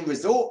Wynn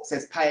Resorts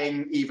is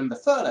paying even the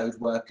furloughed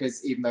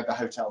workers, even though the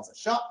hotels are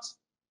shut.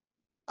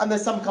 And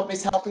there's some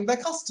companies helping their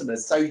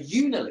customers. So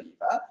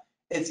Unilever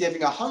is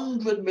giving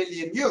 100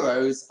 million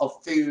euros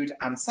of food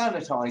and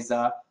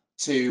sanitizer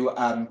to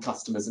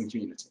customers and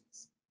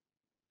communities.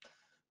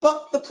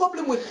 But the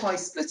problem with pie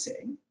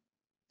splitting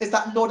is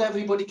that not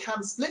everybody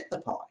can split the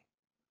pie.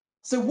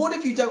 So what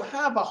if you don't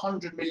have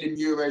 100 million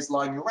euros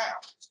lying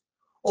around?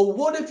 Or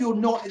what if you're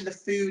not in the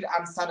food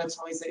and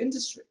sanitizer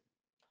industry?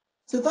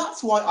 So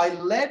that's why I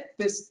led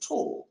this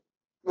talk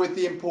with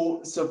the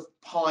importance of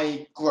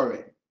pie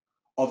growing,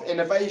 of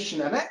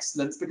innovation and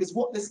excellence, because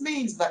what this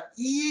means is that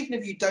even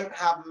if you don't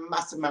have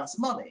massive amounts of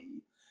money,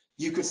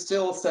 you could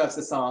still serve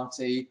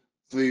society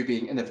through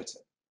being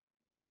innovative.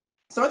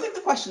 So I think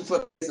the question for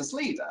a business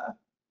leader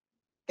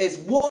is,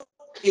 what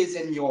is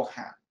in your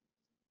hand?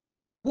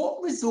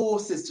 What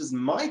resources does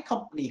my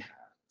company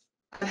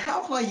have? And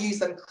how can I use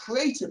them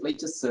creatively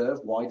to serve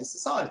wider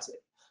society?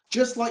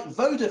 Just like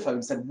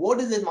Vodafone said,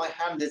 what is in my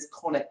hand is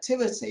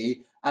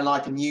connectivity, and I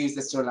can use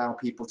this to allow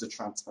people to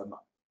transfer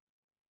money.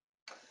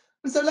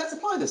 And so let's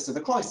apply this to the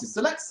crisis.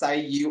 So let's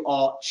say you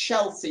are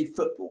Chelsea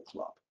Football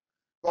Club,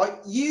 right?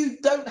 You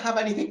don't have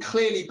anything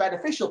clearly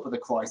beneficial for the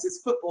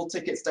crisis. Football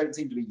tickets don't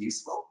seem to be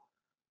useful.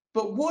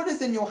 But what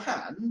is in your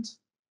hand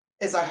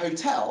is a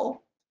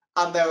hotel,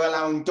 and they're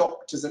allowing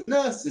doctors and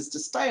nurses to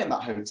stay in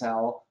that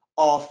hotel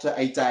after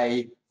a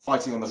day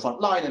fighting on the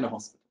front line in a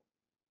hospital.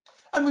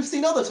 And we've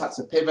seen other types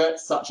of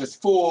pivots, such as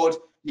Ford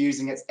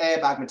using its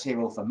airbag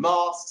material for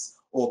masks,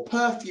 or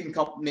perfume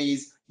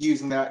companies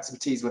using their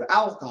expertise with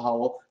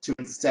alcohol to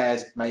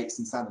instead make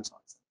some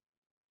sanitizer.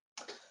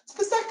 So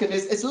the second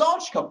is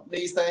large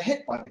companies that are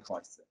hit by the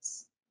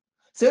crisis.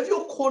 So if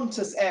you're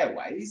Qantas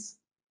Airways,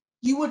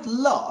 you would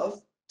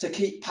love to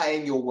keep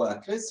paying your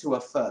workers who are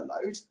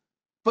furloughed,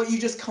 but you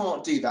just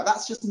can't do that.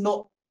 That's just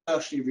not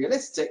commercially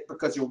realistic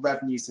because your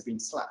revenues have been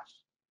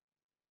slashed.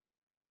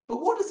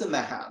 But what is in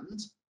their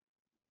hand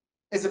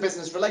is a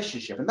business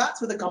relationship, and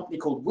that's with a company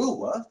called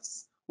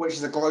Woolworths, which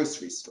is a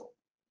grocery store.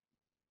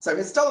 So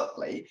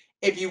historically,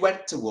 if you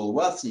went to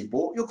Woolworths and you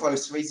bought your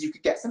groceries, you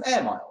could get some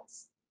air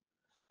miles.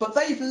 But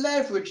they've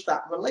leveraged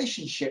that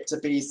relationship to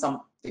be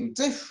something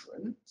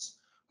different,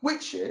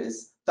 which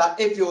is that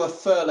if you're a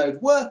furloughed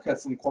worker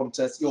from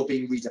Qantas, you're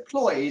being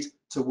redeployed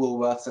to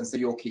Woolworths, and so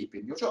you're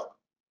keeping your job.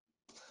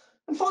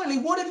 And finally,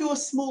 what if you're a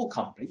small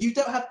company? You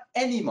don't have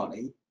any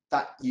money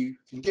that you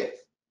can give.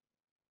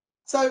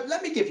 So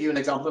let me give you an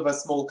example of a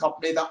small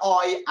company that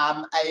I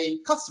am a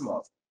customer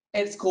of.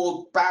 It's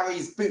called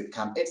Barry's Boot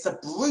Camp. It's a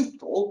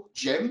brutal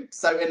gym.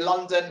 So in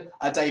London,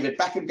 David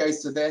Beckham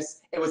goes to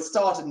this. It was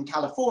started in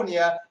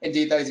California.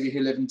 Indeed, those of you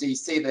who live in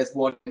DC, there's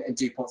one in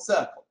DuPont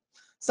Circle.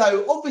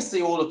 So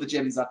obviously all of the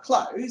gyms are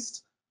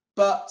closed,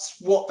 but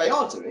what they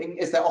are doing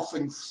is they're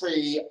offering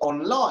free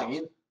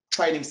online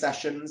training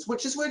sessions,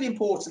 which is really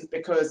important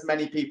because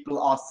many people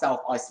are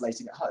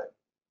self-isolating at home.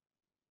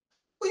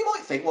 Well, you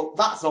might think, well,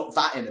 that's not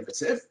that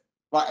innovative,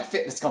 right? A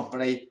fitness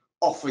company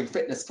offering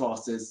fitness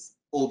classes,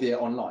 albeit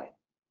online.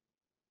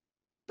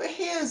 But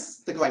here's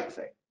the great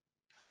thing.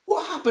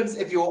 What happens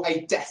if you're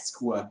a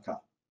desk worker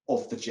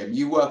of the gym?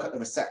 You work at the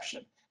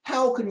reception.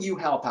 How can you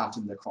help out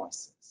in the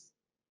crisis?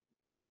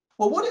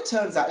 Well, what it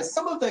turns out is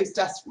some of those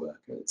desk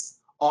workers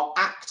are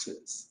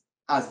actors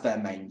as their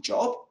main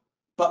job,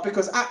 but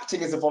because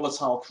acting is a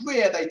volatile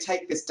career, they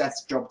take this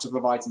desk job to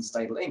provide some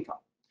stable income.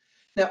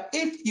 Now,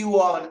 if you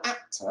are an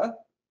actor,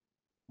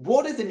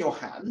 what is in your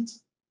hand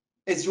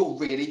is you're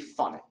really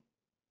funny.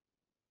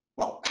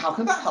 Well, how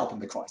can that help in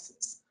the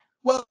crisis?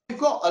 Well, we've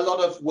got a lot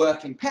of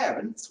working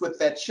parents with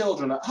their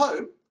children at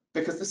home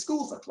because the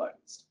schools are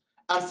closed.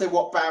 And so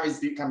what Barry's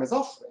Bootcamp is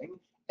offering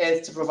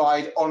is to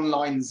provide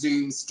online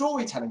Zoom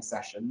storytelling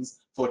sessions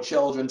for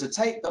children to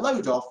take the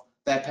load off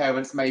their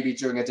parents, maybe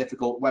during a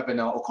difficult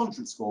webinar or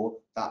conference call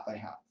that they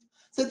have.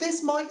 So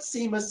this might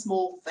seem a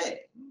small thing,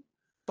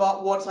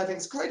 but what I think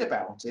is great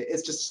about it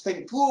is just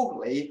think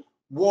broadly,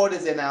 what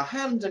is in our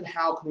hand and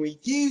how can we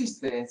use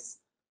this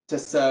to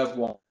serve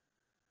one?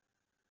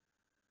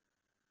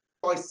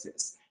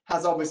 Crisis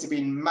has obviously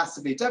been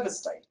massively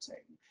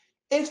devastating.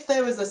 If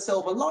there is a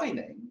silver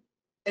lining,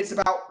 it's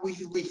about we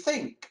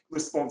rethink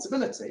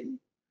responsibility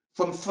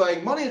from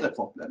throwing money at a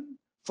problem,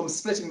 from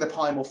splitting the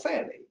pie more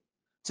fairly,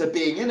 to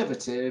being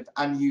innovative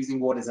and using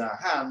what is in our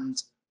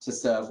hand to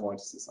serve wider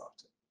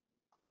society.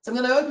 So I'm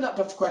going to open up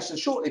for questions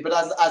shortly, but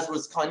as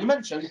was kindly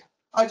mentioned,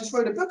 I just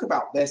wrote a book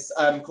about this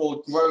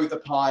called Grow the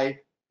Pie,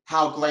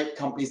 How Great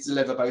Companies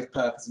Deliver Both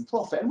Purpose and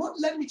Profit. And what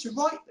led me to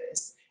write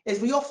this is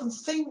we often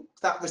think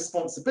that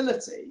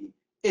responsibility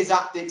is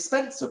at the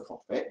expense of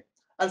profit.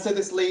 And so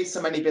this leads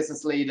to many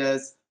business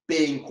leaders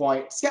being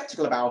quite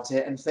skeptical about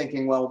it and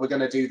thinking, well, we're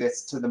going to do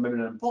this to the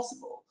minimum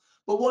possible.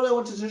 But what I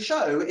wanted to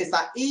show is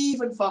that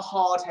even for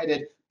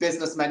hard-headed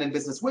businessmen and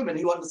businesswomen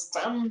who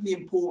understand the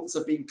importance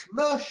of being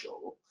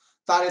commercial,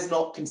 that is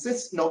not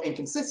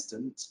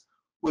inconsistent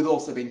with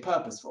also being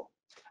purposeful.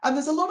 And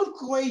there's a lot of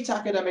great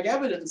academic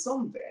evidence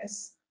on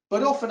this,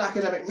 but often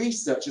academic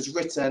research is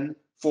written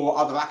for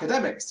other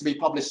academics to be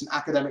published in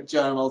academic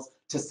journals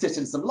to sit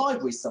in some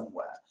library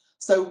somewhere.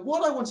 So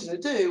what I wanted to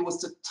do was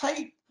to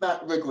take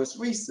that rigorous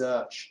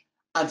research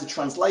and to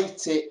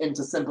translate it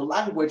into simple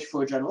language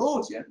for a general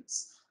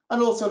audience.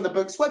 And also on the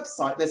book's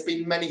website, there's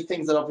been many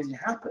things that obviously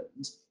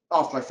happened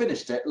after I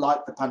finished it,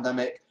 like the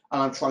pandemic,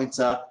 and I'm trying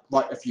to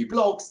write a few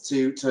blogs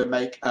to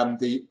make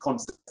the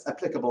concepts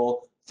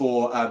applicable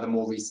for the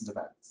more recent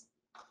events.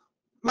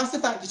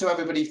 Massive thank you to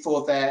everybody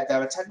for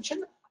their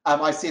attention.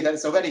 I see that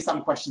there's already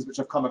some questions which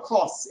have come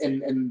across in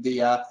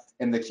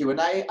the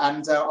Q&A,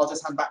 and I'll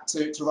just hand back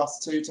to Russ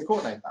to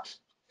coordinate that.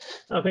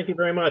 Oh, thank you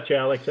very much,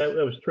 Alex. That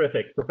was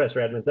terrific, Professor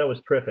Edmans. That was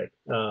terrific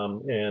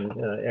and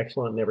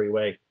excellent in every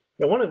way.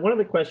 Now, one of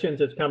the questions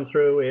that's come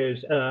through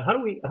is how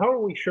are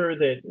we sure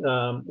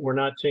that we're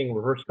not seeing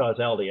reverse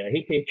causality? I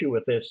hate to hit you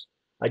with this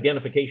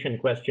identification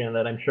question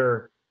that I'm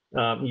sure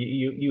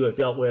you have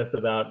dealt with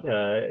about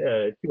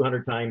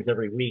 200 times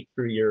every week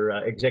through your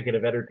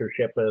executive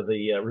editorship of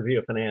the Review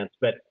of Finance.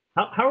 But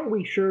how are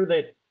we sure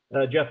that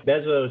Jeff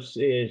Bezos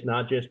is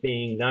not just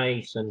being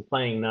nice and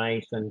playing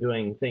nice and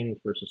doing things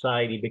for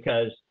society,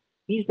 because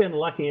he's been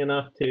lucky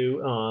enough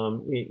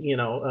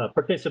to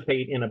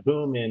participate in a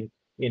boom in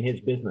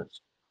his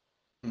business?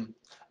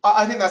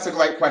 I think that's a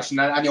great question,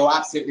 and you're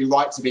absolutely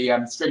right to be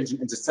stringent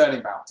and discerning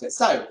about it.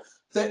 So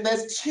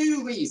there's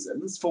two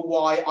reasons for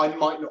why I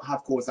might not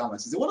have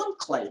causality. So what I'm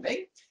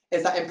claiming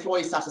is that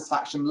employee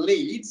satisfaction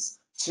leads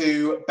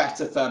to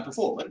better firm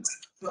performance,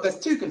 but there's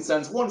two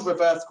concerns. One's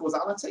reverse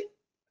causality,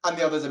 and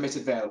the other's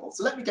omitted variable.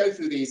 So let me go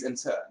through these in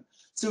turn.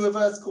 So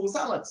reverse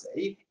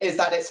causality is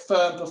that it's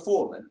firm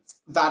performance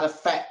that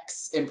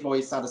affects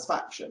employee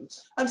satisfaction.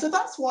 And so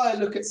that's why I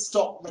look at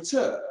stock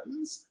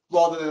returns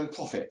rather than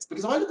profits,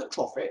 because if I look at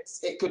profits,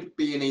 it could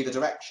be in either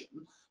direction.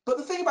 But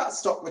the thing about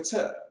stock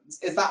returns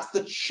is that's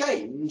the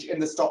change in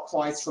the stock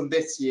price from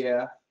this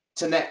year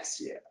to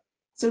next year.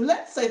 So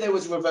let's say there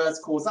was reverse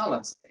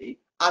causality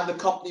and the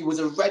company was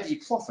already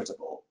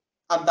profitable,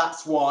 and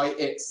that's why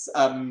it's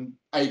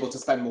able to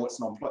spend more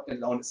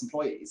on its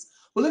employees.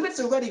 Well, if it's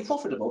already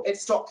profitable,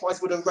 its stock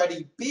price would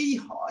already be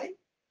high,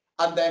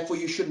 and therefore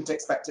you shouldn't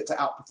expect it to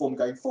outperform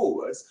going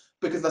forwards,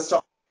 because the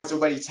stock price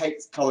already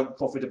takes current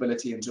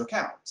profitability into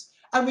account.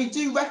 And we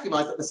do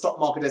recognise that the stock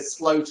market is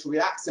slow to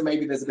react, so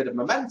maybe there's a bit of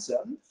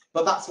momentum,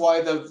 but that's why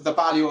the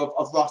value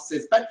of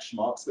Russ's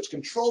benchmarks, which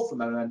control for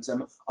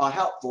momentum, are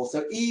helpful.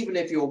 So even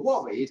if you're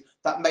worried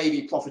that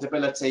maybe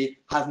profitability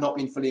has not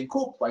been fully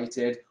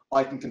incorporated,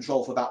 I can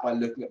control for that by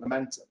looking at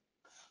momentum.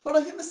 But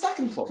I think the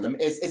second problem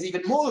is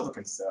even more of a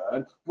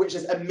concern, which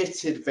is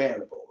omitted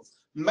variables.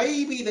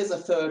 Maybe there's a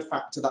third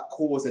factor that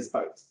causes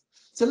both.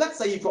 So let's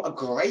say you've got a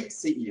great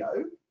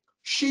CEO.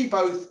 She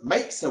both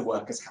makes her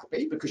workers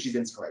happy because she's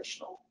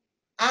inspirational,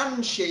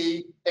 and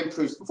she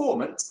improves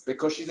performance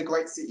because she's a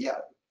great CEO.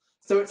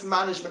 So it's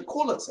management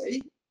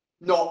quality,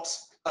 not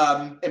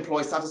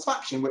employee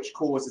satisfaction, which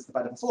causes the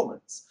better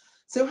performance.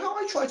 So how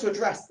I try to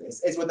address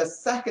this is with a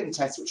second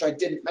test, which I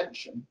didn't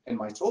mention in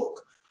my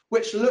talk,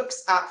 which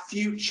looks at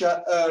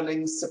future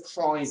earnings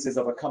surprises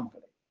of a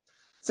company.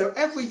 So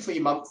every 3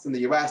 months in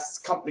the US,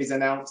 companies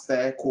announce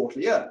their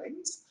quarterly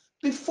earnings.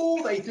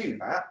 Before they do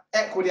that,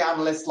 equity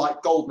analysts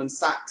like Goldman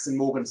Sachs and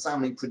Morgan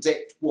Stanley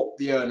predict what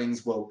the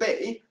earnings will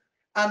be.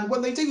 And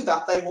when they do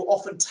that, they will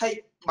often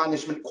take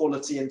management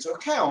quality into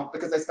account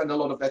because they spend a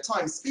lot of their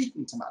time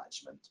speaking to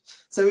management.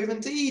 So if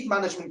indeed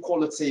management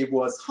quality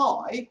was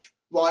high,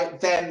 right,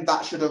 then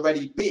that should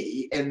already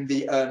be in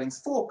the earnings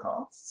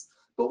forecasts.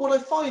 But what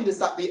I find is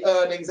that the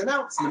earnings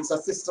announcements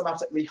are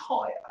systematically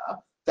higher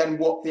than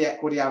what the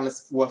equity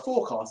analysts were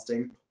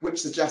forecasting,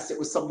 which suggests it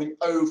was something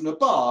over and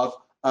above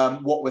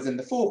what was in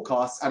the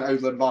forecast, and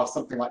over and above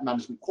something like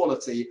management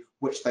quality,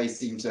 which they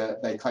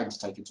claim to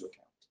take into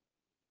account.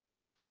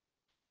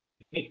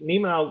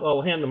 Nima,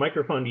 I'll hand the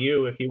microphone to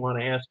you if you want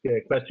to ask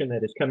a question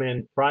that has come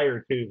in prior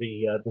to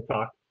the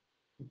talk.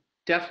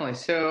 Definitely.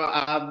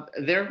 So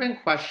there have been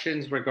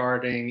questions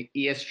regarding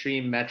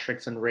ESG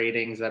metrics and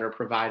ratings that are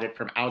provided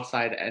from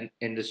outside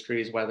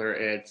industries, whether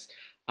it's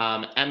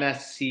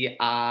MSCI,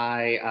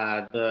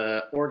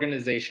 the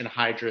organization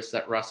Hydrus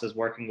that Russ is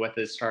working with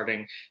is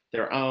starting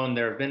their own.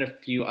 There have been a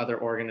few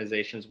other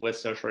organizations with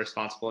social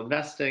responsible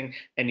investing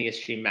and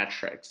ESG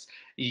metrics.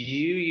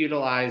 You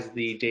utilize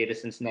the data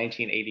since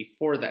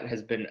 1984 that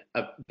has been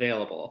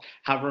available.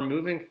 However,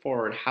 moving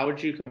forward, how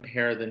would you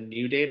compare the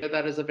new data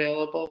that is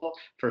available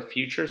for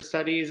future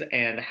studies,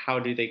 and how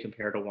do they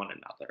compare to one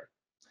another?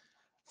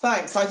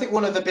 Thanks. I think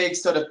one of the big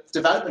sort of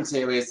development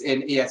areas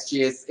in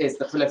ESG is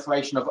the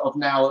proliferation of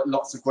now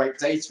lots of great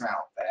data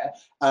out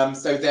there.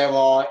 So there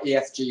are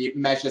ESG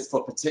measures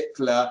for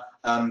particular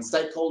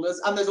stakeholders,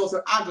 and there's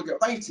also aggregate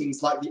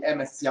ratings like the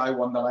MSCI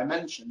one that I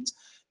mentioned.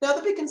 Now,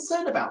 the big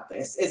concern about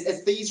this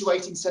is these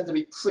ratings tend to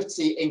be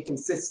pretty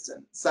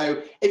inconsistent.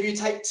 So if you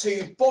take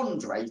two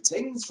bond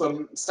ratings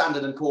from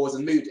Standard & Poor's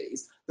and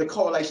Moody's, the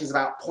correlation is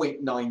about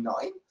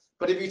 0.99.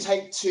 But if you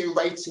take two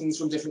ratings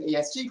from different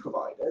ESG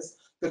providers,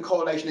 the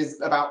correlation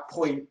is about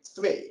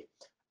 0.3.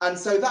 And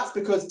so that's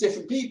because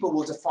different people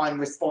will define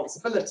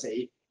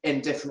responsibility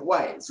in different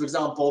ways. For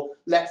example,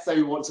 let's say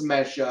we want to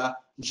measure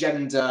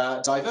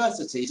gender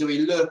diversity. Do we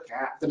look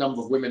at the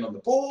number of women on the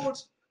board?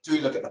 Do we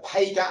look at the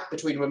pay gap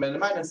between women and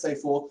men and so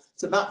forth?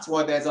 So that's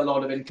why there's a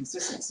lot of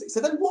inconsistency.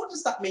 So then what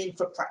does that mean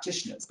for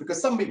practitioners?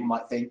 Because some people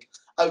might think,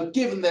 oh,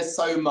 given there's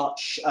so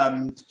much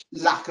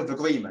lack of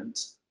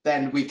agreement,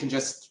 then we can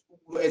just,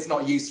 it's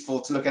not useful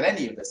to look at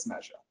any of this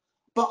measure.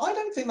 But I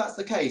don't think that's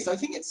the case. I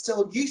think it's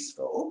still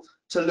useful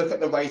to look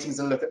at the ratings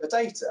and look at the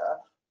data,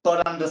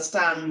 but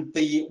understand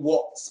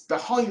what's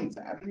behind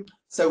them.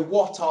 So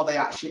what are they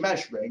actually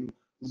measuring,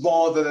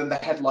 rather than the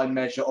headline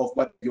measure of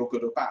whether you're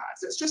good or bad.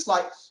 So it's just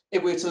like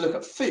if we were to look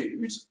at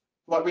food,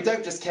 like we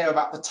don't just care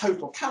about the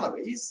total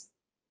calories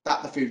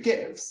that the food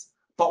gives,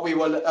 but we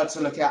will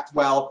to look at,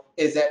 well,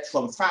 is it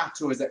from fat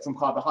or is it from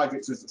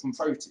carbohydrates or is it from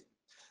protein?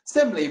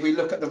 Similarly, we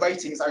look at the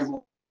ratings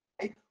overall.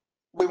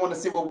 We want to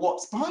see, well,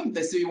 what's behind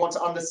this? So we want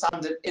to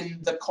understand it in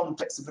the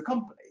context of the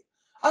company.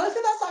 And I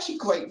think that's actually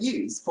great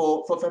news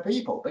for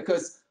people,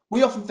 because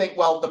we often think,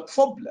 well, the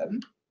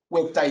problem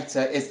with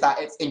data is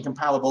that it's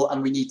incomparable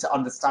and we need to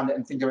understand it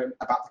and think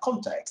about the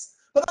context.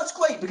 But that's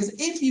great, because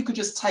if you could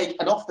just take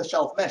an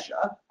off-the-shelf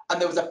measure and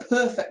there was a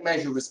perfect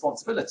measure of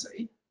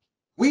responsibility,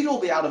 we'd all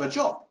be out of a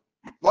job,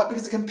 right?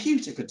 Because a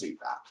computer could do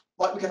that.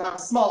 Like we could have a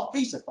smart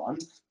beta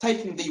fund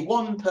taking the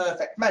one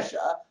perfect measure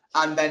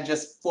and then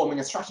just forming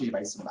a strategy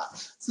based on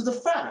that. So the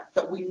fact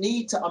that we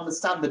need to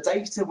understand the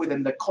data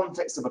within the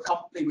context of a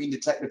company, we need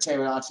to take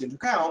materiality into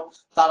account,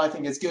 that I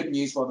think is good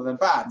news rather than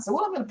bad. So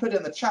what I'm going to put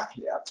in the chat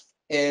here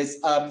is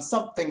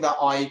something that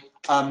I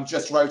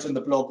just wrote in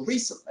the blog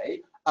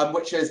recently,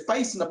 which is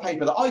based on a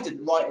paper that I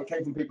didn't write, it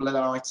came from people at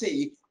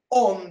MIT,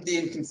 on the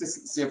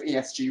inconsistency of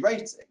ESG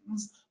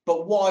ratings,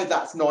 but why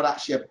that's not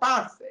actually a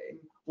bad thing,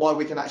 why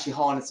we can actually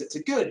harness it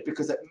to good,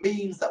 because it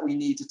means that we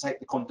need to take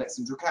the context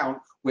into account,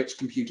 which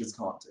computers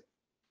can't do.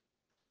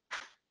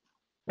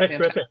 That's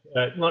terrific.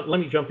 Let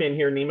me jump in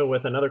here, Nima,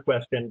 with another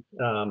question.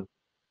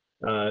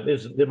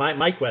 This is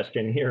my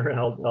question here.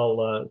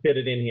 I'll fit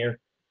it in here.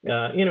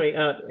 Anyway,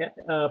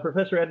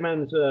 Professor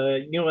Edmans,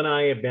 you and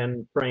I have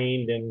been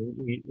trained,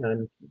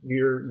 and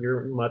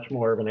you're much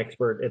more of an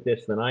expert at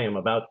this than I am,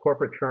 about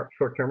corporate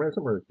short-termism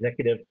or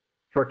executive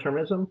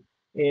short-termism.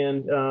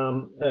 And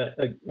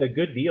a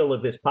good deal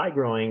of this pie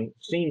growing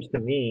seems to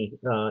me,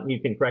 you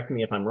can correct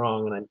me if I'm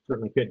wrong, and I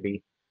certainly could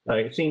be,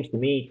 it seems to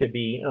me to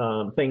be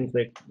things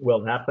that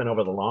will happen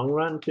over the long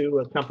run to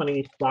a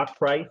company's stock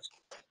price.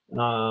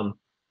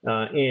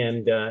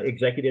 And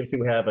executives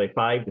who have a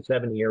 5 to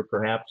 7 year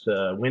perhaps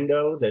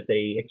window that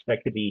they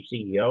expect to be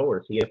CEO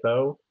or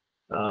CFO.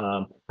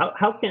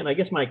 How can, I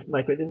guess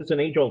this is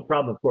an age-old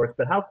problem, of course,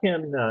 but how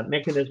can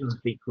mechanisms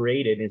be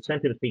created,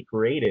 incentives be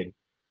created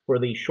for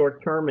the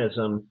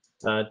short-termism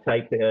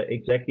type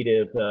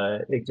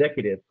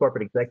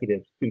corporate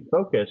executives to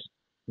focus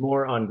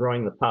more on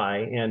growing the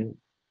pie? And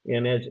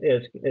as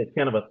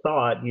kind of a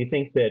thought, do you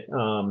think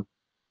that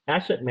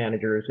asset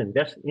managers and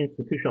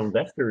institutional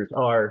investors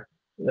are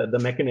the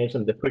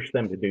mechanism to push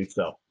them to do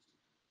so?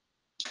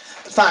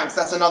 Thanks,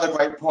 that's another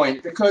great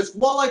point, because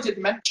while I did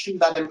mention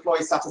that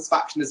employee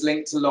satisfaction is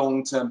linked to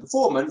long-term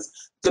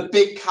performance, the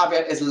big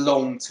caveat is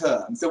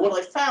long-term. So what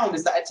I found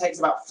is that it takes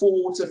about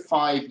 4 to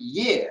 5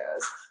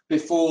 years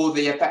before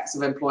the effects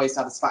of employee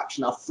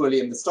satisfaction are fully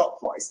in the stock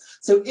price.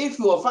 So if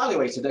you're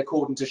evaluated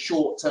according to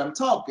short-term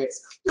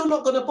targets, you're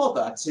not going to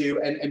bother to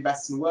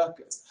invest in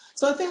workers.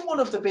 So I think one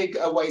of the big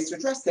ways to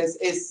address this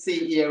is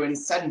CEO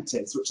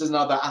incentives, which is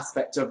another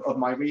aspect of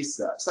my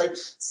research. So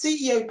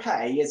CEO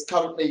pay is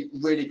currently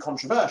really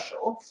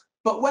controversial,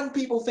 but when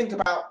people think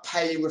about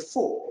pay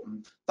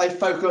reform, they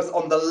focus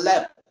on the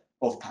level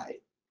of pay,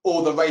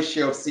 or the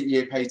ratio of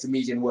CEO pay to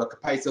median worker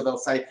pay. So they'll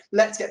say,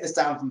 let's get this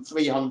down from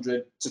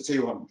 300 to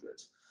 200.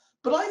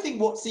 But I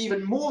think what's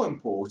even more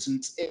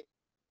important is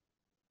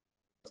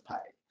pay.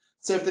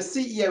 So if the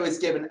CEO is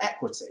given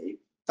equity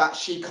that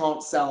she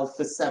can't sell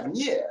for 7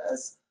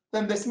 years,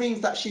 then this means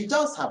that she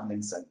does have an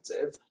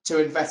incentive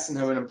to invest in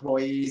her own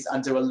employees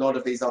and do a lot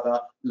of these other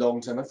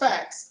long-term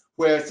effects.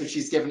 Whereas if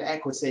she's given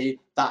equity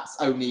that's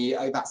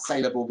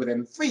saleable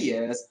within 3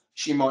 years,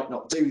 she might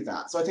not do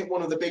that. So I think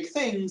one of the big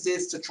things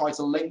is to try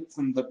to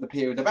lengthen the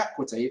period of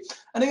equity.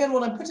 And again,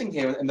 what I'm putting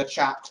here in the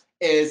chat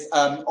is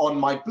on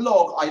my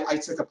blog, I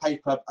took a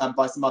paper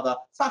by some other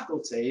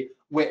faculty,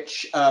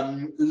 which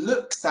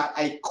looks at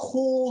a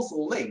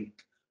causal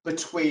link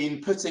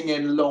between putting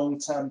in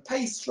long-term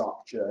pay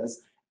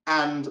structures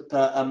and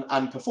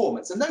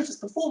performance. And notice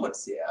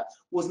performance here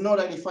was not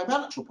only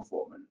financial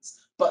performance,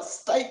 but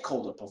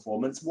stakeholder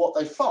performance. What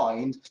they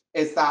find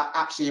is that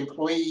actually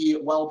employee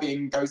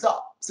well-being goes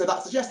up. So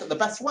that suggests that the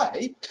best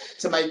way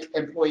to make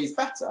employees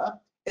better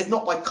is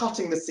not by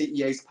cutting the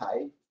CEO's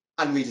pay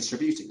and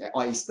redistributing it,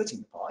 i.e. splitting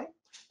the pie,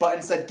 but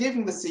instead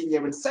giving the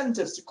CEO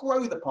incentives to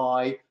grow the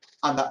pie,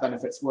 and that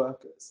benefits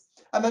workers.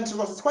 And then to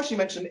Ross's question, you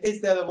mentioned,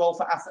 is there a role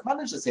for asset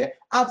managers here?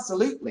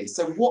 Absolutely.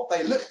 So what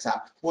they looked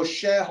at was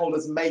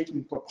shareholders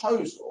making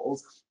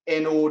proposals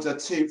in order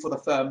for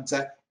the firm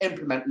to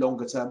implement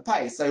longer term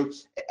pay. So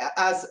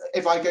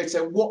if I go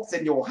to what's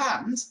in your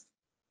hand,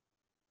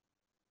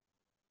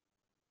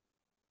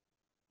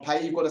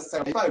 pay, you've got to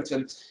sell a vote.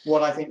 And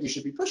what I think you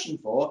should be pushing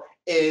for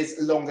is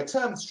longer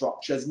term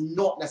structures,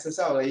 not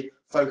necessarily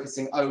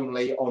focusing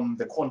only on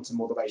the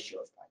quantum or the ratio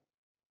of pay.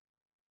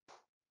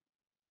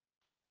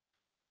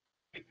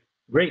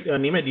 Great.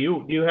 Nima,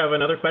 do you have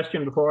another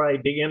question before I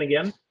dig in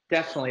again?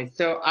 Definitely.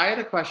 So I had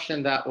a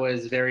question that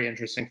was very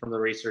interesting from the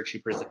research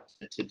you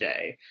presented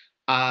today.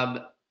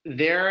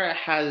 There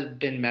has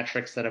been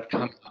metrics that have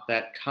come up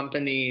that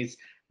companies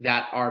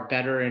that are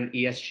better in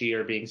ESG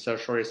or being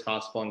socially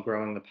responsible and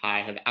growing the pie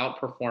have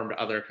outperformed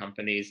other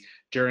companies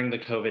during the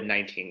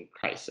COVID-19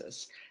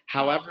 crisis.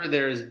 However,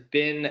 there's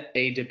been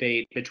a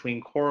debate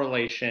between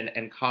correlation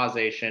and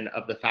causation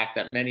of the fact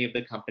that many of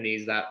the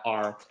companies that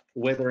are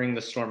weathering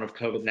the storm of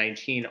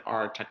COVID-19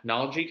 are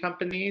technology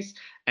companies,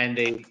 and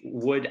they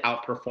would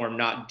outperform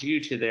not due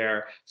to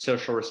their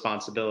social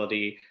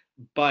responsibility,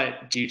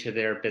 but due to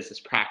their business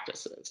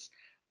practices.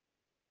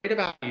 What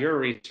about your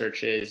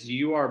research is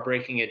you are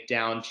breaking it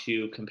down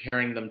to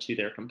comparing them to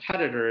their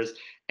competitors.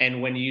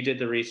 And when you did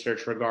the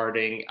research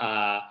regarding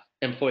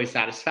employee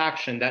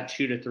satisfaction, that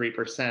 2 to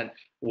 3%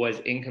 was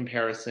in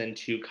comparison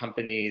to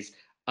companies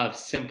of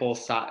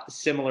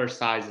similar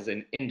sizes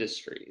in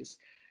industries.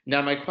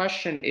 Now, my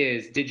question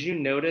is, did you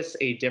notice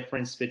a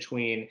difference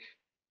between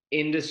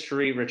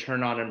industry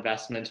return on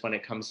investments when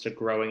it comes to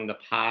growing the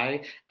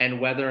pie,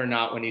 and whether or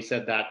not, when you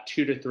said that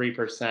 2 to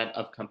 3%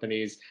 of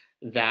companies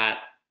that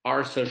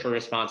are socially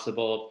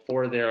responsible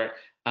for their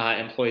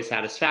employee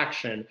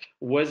satisfaction,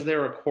 was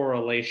there a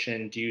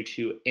correlation due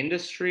to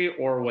industry,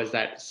 or was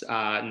that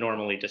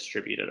normally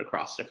distributed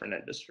across different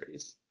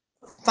industries?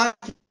 Thank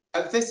you.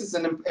 This is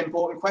an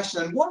important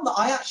question, and one that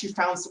I actually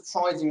found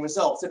surprising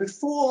results. So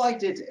before I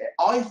did it,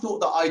 I thought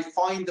that I'd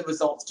find the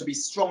results to be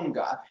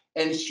stronger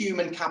in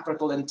human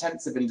capital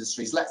intensive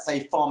industries, let's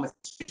say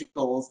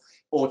pharmaceuticals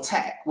or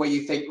tech, where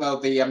you think, well,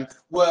 the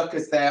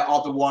workers there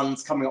are the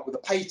ones coming up with the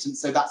patent,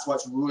 so that's why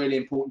it's really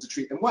important to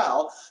treat them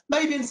well.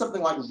 Maybe in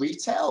something like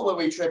retail, where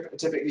we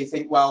typically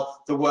think,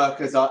 well, the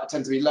workers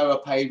tend to be lower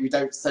paid, we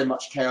don't so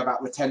much care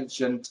about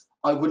retention,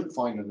 I wouldn't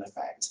find an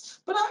effect.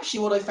 But actually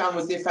what I found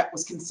was the effect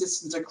was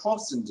consistent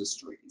across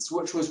industries,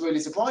 which was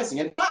really surprising.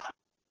 In fact,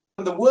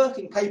 when the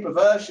working paper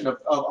version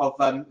of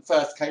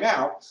first came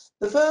out,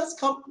 the first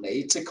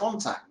company to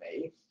contact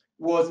me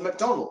was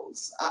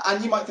McDonald's.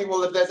 And you might think,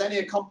 well, if there's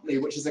any company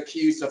which is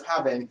accused of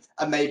having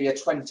maybe a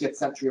 20th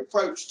century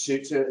approach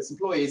to its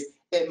employees,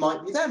 it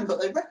might be them.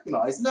 But they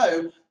recognize,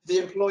 no, the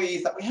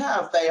employees that we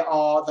have, they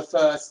are the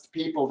first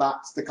people that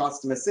the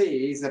customer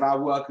sees. If our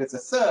workers are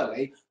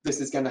surly, this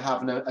is going to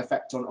have an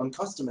effect on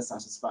customer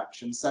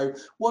satisfaction. So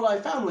what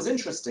I found was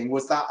interesting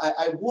was that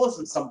it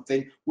wasn't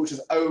something which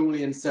was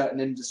only in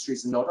certain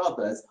industries and not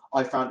others.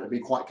 I found it to be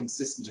quite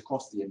consistent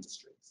across the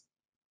industries.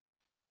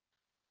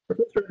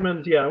 Professor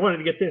Edmans, yeah, I wanted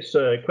to get this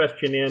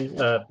question in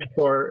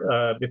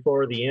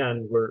before the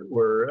end.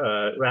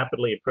 We're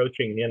rapidly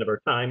approaching the end of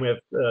our time. We have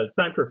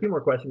time for a few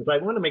more questions. I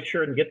want to make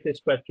sure and get this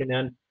question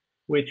in,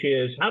 which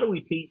is, how do we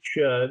teach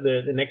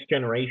the next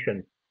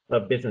generation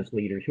of business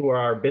leaders who are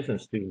our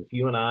business students?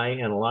 You and I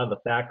and a lot of the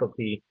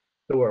faculty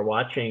who are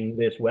watching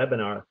this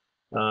webinar,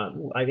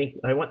 I think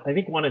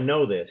want to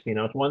know this. You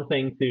know, it's one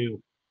thing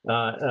to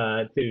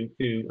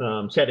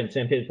set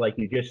incentives like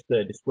you just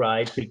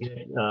described to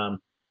get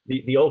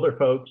the older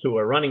folks who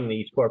are running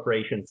these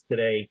corporations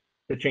today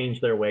to change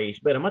their ways,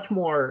 but a much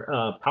more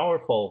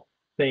powerful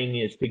thing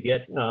is to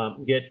get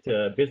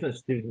business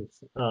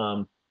students,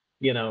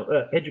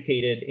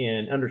 educated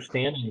in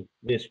understanding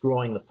this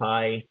growing the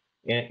pie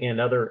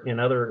and other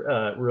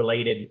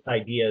related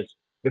ideas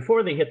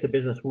before they hit the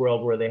business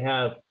world where they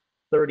have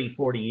 30,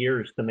 40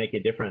 years to make a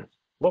difference.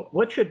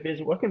 What can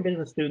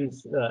business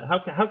students,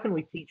 how can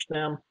we teach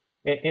them?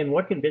 And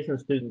what can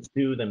business students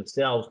do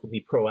themselves to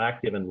be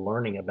proactive in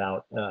learning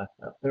about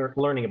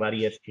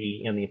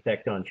ESG and the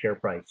effect on share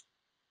price?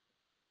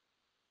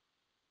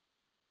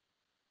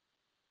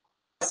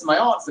 My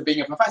answer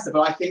being a professor,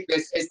 but I think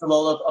this is the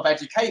role of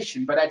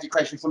education, but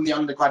education from the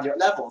undergraduate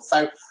level.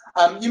 So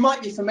you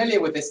might be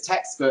familiar with this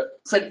textbook,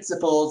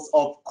 Principles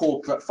of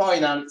Corporate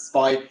Finance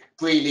by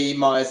Greeley,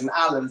 Myers and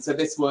Allen. So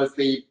this was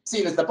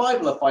seen as the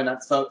Bible of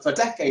finance for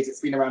decades. It's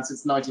been around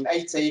since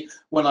 1980.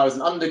 When I was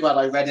an undergrad,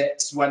 I read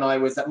it. When I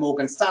was at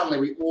Morgan Stanley,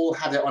 we all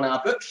had it on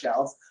our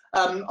bookshelves.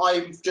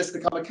 I've just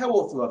become a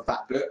co-author of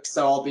that book,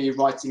 so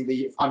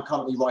I'm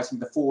currently writing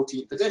the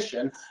 14th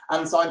edition,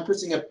 and so I'm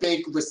putting a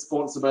big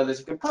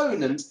responsibility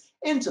component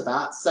into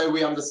that, so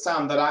we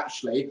understand that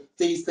actually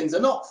these things are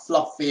not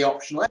fluffy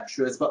optional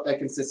extras, but they're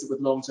consistent with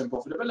long-term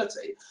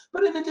profitability.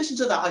 But in addition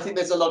to that, I think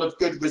there's a lot of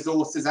good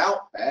resources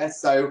out there.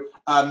 So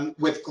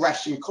with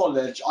Gresham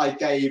College, I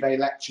gave a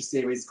lecture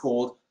series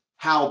called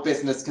how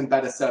business can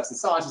better serve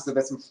society. So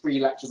there's some free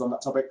lectures on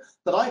that topic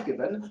that I've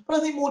given. But I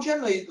think more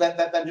generally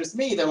than just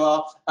me, there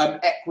are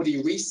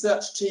equity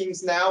research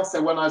teams now. So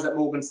when I was at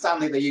Morgan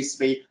Stanley, there used to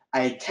be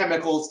a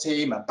chemicals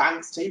team, a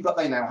banks team, but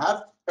they now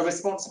have a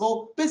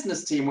responsible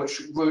business team, which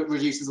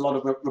reduces a lot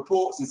of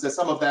reports. And so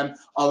some of them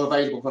are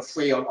available for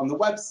free on the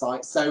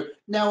website. So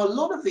now a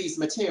lot of these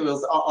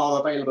materials are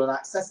available and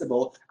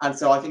accessible. And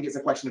so I think it's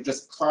a question of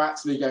just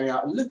proactively going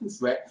out and looking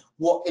for it.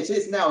 What it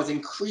is now is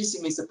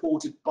increasingly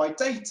supported by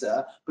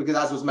data, because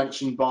as was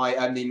mentioned by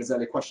Nima's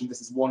earlier question,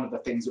 this is one of the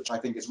things which I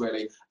think is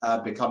really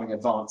becoming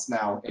advanced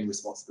now in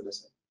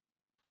responsibility.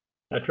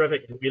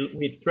 Terrific.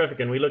 Terrific,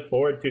 and we look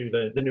forward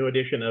to the new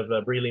edition of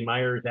Brealey,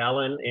 Myers,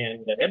 Allen,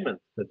 and Edmans.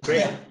 That's great.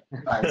 Yeah.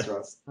 Thanks,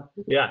 Ross.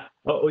 Yeah.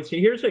 Oh, so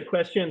here's a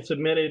question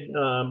submitted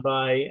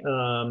by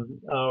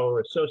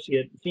our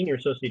senior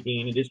associate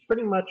dean. It is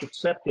pretty much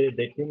accepted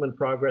that human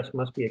progress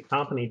must be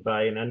accompanied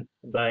by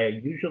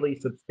a usually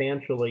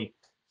substantial,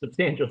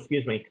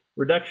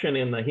 reduction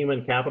in the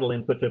human capital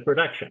input to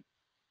production,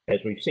 as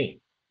we've seen.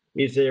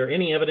 Is there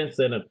any evidence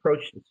that an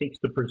approach that seeks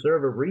to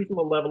preserve a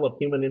reasonable level of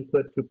human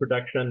input to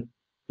production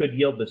could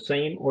yield the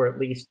same or at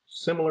least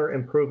similar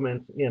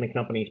improvement in a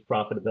company's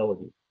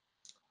profitability?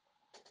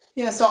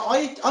 Yeah, so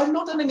I've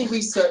not done any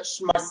research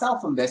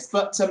myself on this,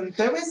 but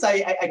there is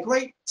a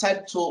great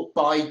TED talk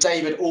by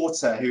David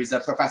Autor, who's a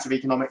professor of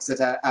economics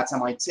at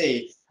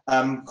MIT,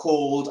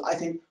 called, I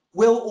think,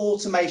 Will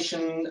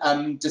Automation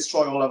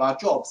Destroy All of Our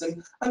Jobs?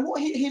 And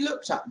what he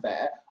looked at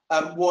there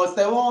was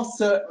there are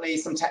certainly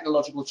some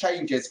technological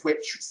changes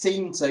which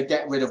seem to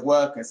get rid of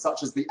workers,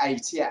 such as the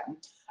ATM.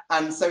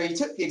 And so he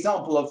took the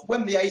example of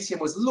when the ATM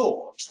was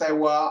launched, there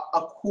were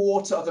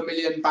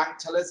 250,000 bank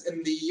tellers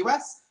in the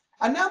US.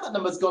 And now that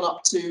number's gone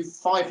up to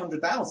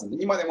 500,000.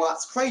 And you might think, well,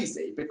 that's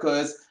crazy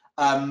because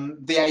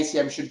the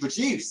ATM should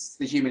reduce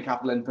the human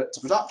capital input to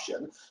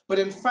production. But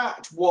in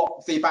fact,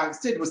 what the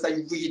banks did was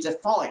they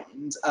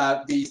redefined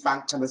these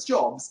bank tellers'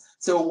 jobs.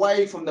 So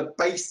away from the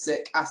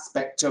basic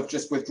aspect of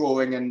just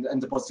withdrawing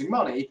and depositing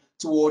money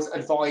towards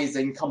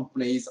advising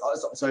companies,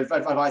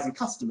 advising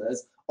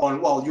customers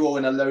on, well, you're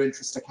in a low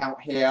interest account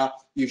here,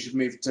 you should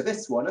move to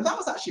this one. And that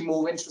was actually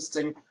more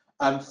interesting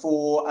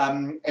for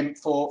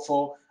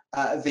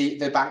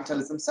the bank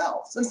tellers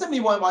themselves. And similarly,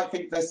 one might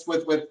think this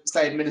with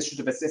say,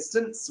 administrative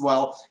assistants.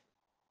 Well,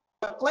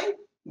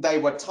 they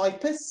were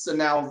typists, so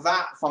now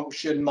that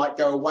function might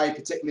go away,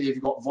 particularly if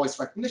you've got voice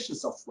recognition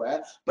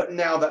software. But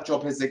now that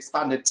job has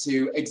expanded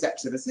to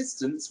executive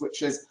assistants,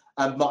 which is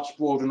much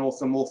broader and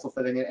also more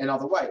fulfilling in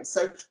other ways.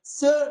 So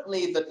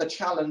certainly the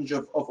challenge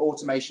of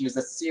automation is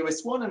a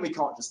serious one, and we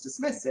can't just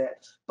dismiss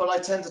it. But I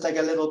tend to take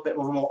a little bit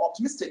of a more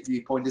optimistic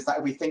viewpoint, is that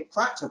if we think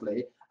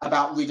proactively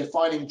about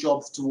redefining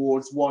jobs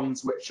towards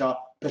ones which are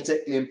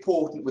particularly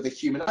important with a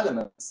human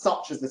element,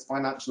 such as this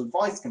financial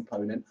advice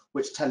component,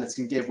 which tellers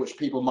can give, which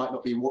people might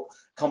not be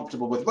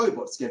comfortable with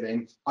robots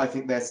giving, I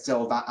think there's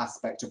still that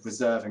aspect of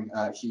preserving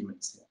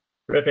humans here.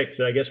 Terrific.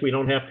 So I guess we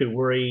don't have to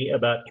worry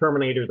about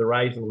Terminator, the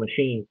rise of the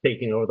machines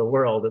taking over the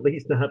world, at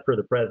least not for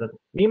the present.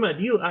 Nima,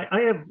 I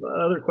have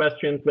other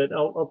questions, but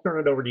I'll turn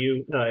it over to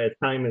you as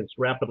time is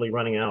rapidly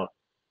running out.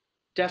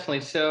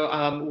 Definitely.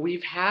 So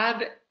we've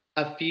had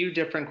a few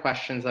different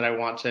questions that I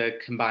want to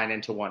combine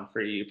into one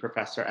for you,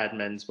 Professor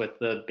Edmans, with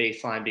the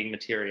baseline being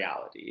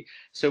materiality.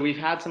 So we've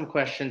had some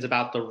questions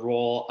about the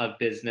role of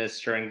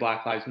business during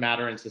Black Lives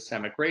Matter and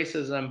systemic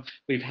racism.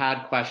 We've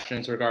had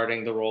questions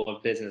regarding the role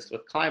of business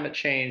with climate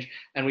change,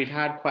 and we've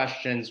had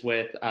questions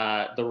with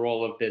the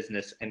role of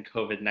business and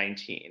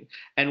COVID-19.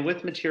 And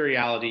with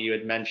materiality, you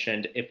had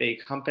mentioned if a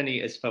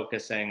company is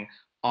focusing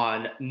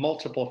on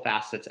multiple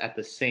facets at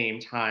the same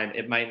time,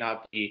 it might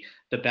not be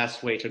the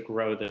best way to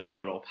grow the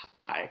total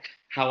pie.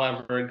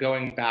 However,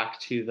 going back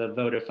to the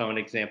Vodafone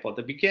example at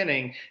the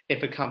beginning,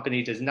 if a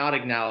company does not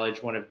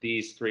acknowledge one of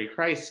these three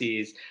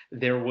crises,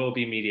 there will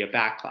be media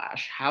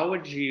backlash. How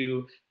would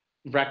you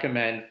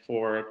recommend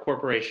for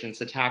corporations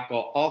to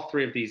tackle all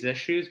three of these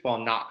issues while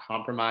not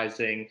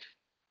compromising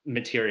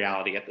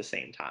materiality at the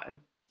same time?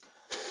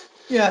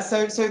 Yeah,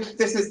 so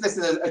this is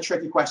a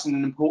tricky question,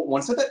 an important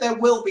one. So that there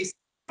will be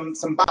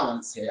some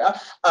balance here,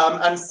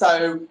 and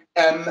so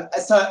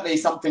certainly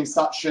something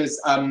such as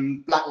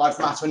Black Lives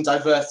Matter and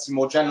diversity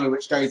more generally,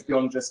 which goes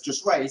beyond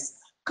just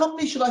race.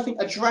 Companies should, I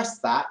think, address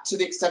that to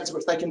the extent to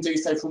which they can do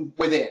so from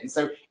within.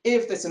 So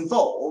if this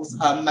involves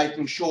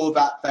making sure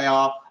that they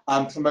are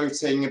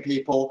promoting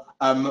people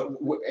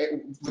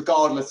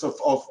regardless of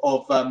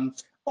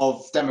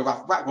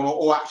demographic background,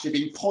 or actually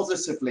being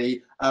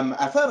positively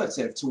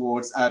affirmative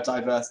towards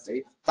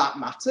diversity, that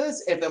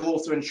matters. If they're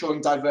also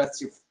ensuring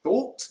diversity of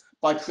thought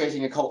by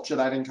creating a culture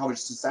that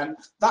encourages dissent,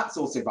 that's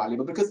also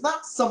valuable, because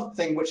that's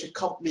something which a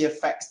company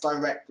affects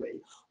directly.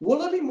 What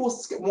I'd be more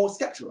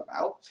skeptical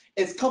about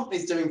is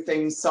companies doing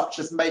things such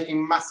as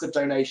making massive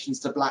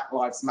donations to Black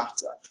Lives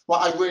Matter. Well,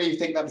 I really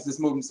think that this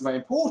movement's a very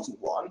important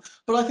one,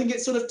 but I think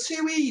it's sort of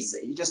too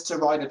easy just to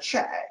write a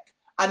check.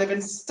 And if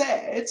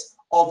instead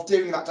of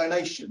doing that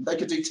donation, they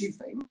could do two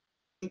things.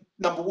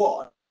 Number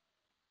one,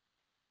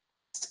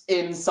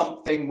 in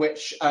something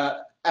which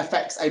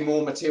affects a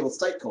more material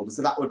stakeholder.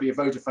 So that would be a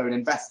Vodafone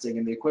investing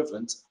in the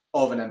equivalent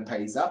of an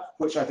M-Pesa,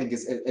 which I think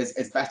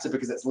is better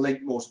because it's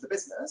linked more to the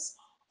business.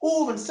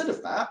 Or instead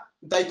of that,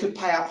 they could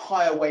pay out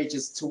higher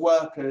wages to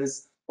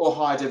workers or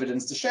higher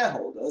dividends to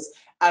shareholders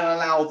and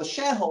allow the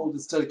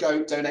shareholders to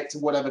go donate to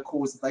whatever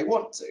cause they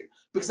want to.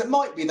 Because it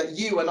might be that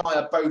you and I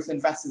are both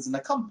investors in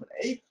a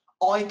company.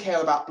 I care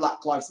about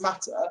Black Lives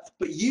Matter,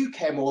 but you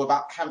care more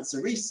about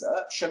cancer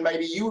research, and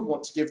maybe you would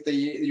want to give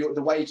the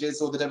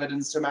wages or the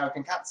dividends to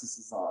American Cancer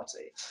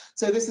Society.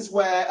 So this is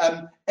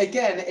where,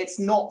 again, it's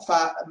not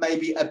for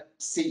maybe a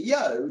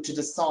CEO to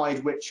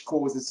decide which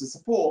causes to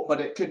support,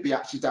 but it could be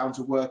actually down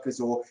to workers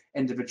or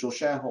individual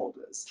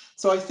shareholders.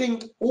 So I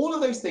think all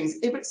of those things,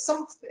 if it's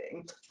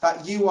something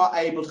that you are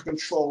able to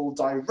control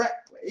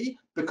directly,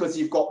 because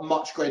you've got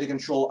much greater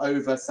control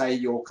over, say,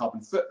 your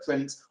carbon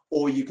footprint,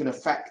 or you can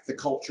affect the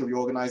culture of your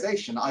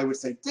organization, I would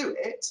say do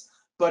it.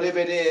 But if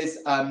it is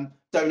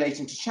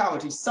donating to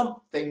charity,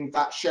 something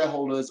that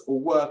shareholders or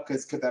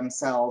workers could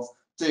themselves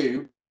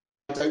do,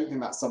 I don't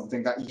think that's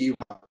something that you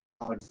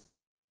have.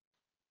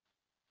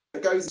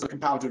 It goes to a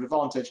comparative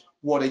advantage.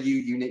 What are you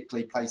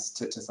uniquely placed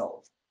to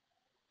solve?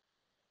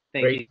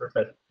 Great,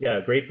 Professor.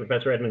 Yeah, great,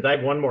 Professor Edmans. I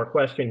have one more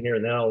question here,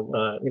 and then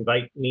I'll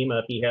invite Nima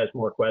if he has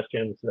more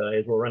questions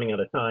as we're running out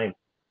of time.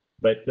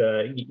 But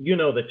you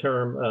know the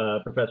term,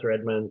 Professor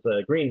Edmans,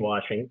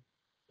 greenwashing,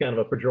 kind of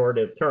a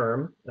pejorative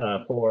term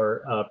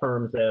for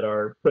firms that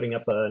are putting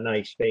up a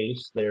nice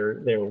face.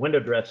 They're window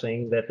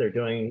dressing that they're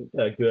doing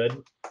good.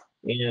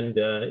 And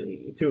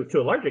to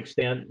a large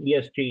extent,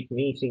 ESG to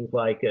me seems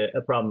like a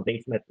problem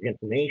based on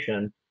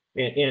information.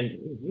 And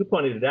you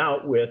pointed it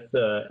out with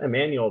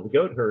Emmanuel, the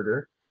goat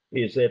herder,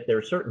 is that there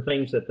are certain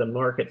things that the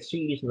market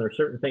sees and there are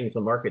certain things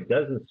the market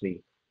doesn't see.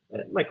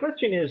 My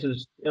question is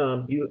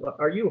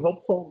are you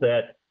hopeful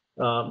that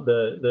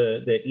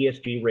the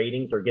ESG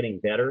ratings are getting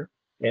better,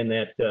 and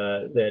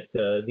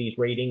that these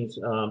ratings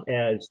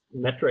as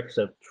metrics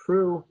of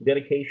true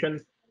dedication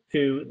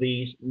to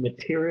these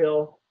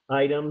material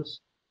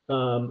items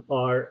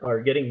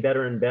are getting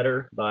better and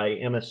better by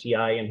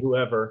MSCI and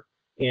whoever,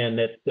 and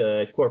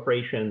that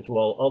corporations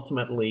will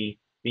ultimately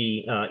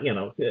be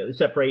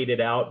separated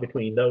out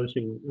between those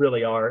who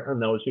really are and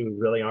those who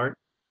really aren't?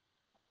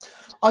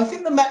 I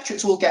think the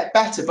metrics will get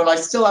better, but I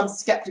still am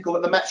skeptical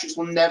that the metrics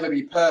will never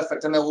be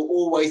perfect, and there will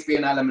always be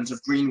an element of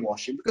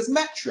greenwashing, because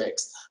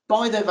metrics,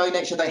 by their very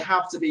nature, they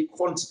have to be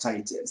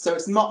quantitative. So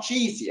it's much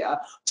easier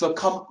for a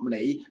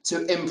company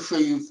to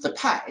improve the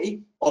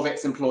pay of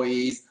its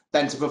employees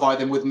than to provide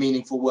them with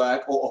meaningful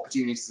work or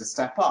opportunities to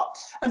step up.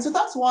 And so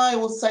that's why I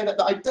will say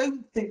that I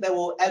don't think there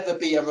will ever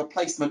be a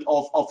replacement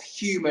of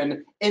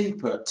human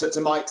input.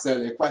 To Mike's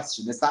earlier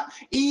question, is that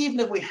even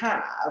if we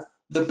have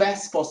the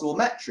best possible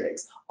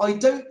metrics, I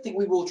don't think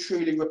we will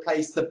truly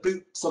replace the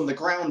boots on the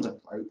ground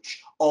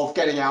approach of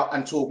getting out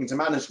and talking to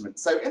management.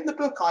 So in the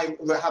book, I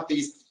have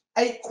these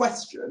 8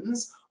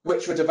 questions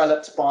which were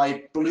developed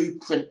by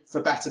Blueprint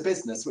for Better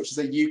Business, which is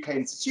a UK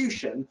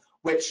institution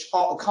which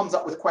comes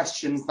up with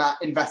questions that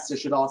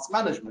investors should ask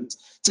management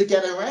to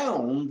get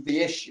around the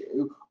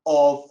issue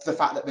of the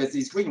fact that there's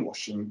these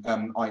greenwashing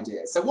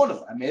ideas. So one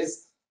of them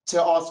is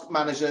to ask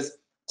managers,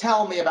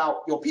 tell me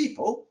about your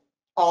people.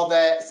 Are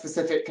there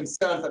specific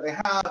concerns that they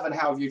have, and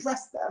how have you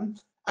addressed them?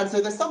 And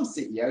so there's some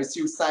CEOs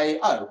who say,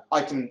 oh,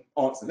 I can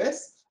answer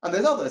this. And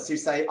there's others who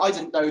say, I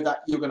didn't know that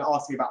you're going to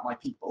ask me about my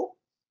people.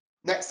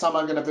 Next time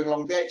I'm going to bring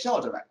along the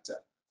HR director.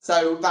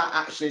 So that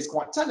actually is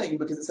quite telling,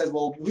 because it says,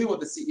 well, who are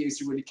the CEOs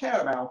who really care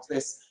about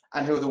this,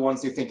 and who are the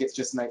ones who think it's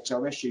just an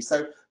HR issue?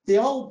 So the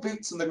old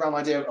boots on the ground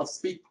idea of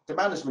speaking to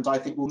management, I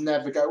think, will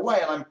never go away.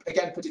 And I'm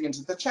again putting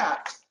into the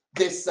chat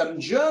this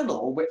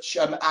journal, which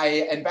an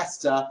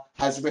investor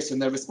has written,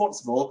 they're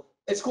responsible.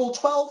 It's called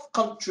 12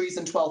 Countries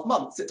in 12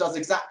 Months. It does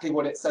exactly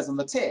what it says on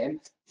the tin.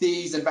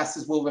 These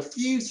investors will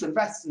refuse to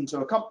invest into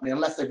a company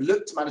unless they've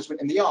looked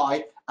management in the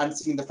eye and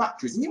seen the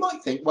factories. And you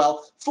might think,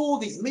 well, for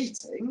these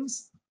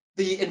meetings,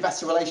 the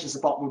investor relations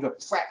department would have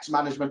prepped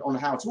management on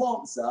how to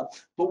answer,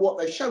 but what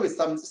they show is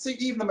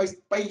even the most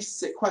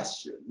basic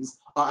questions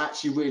are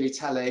actually really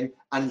telling,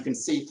 and you can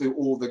see through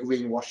all the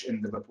greenwash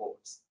in the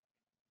reports.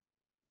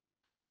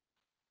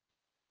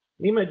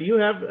 Nima, do you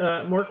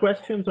have more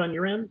questions on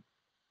your end?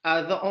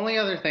 The only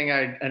other thing,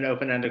 an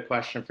open-ended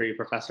question for you,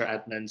 Professor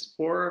Edmans,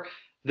 for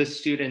the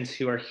students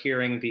who are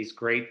hearing these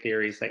great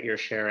theories that you're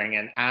sharing,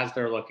 and as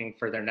they're looking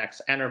for their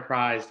next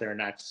enterprise, their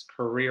next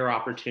career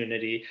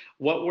opportunity,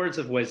 what words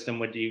of wisdom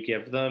would you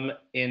give them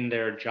in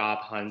their job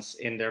hunts,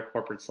 in their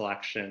corporate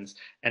selections,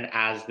 and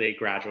as they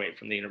graduate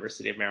from the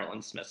University of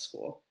Maryland Smith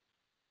School?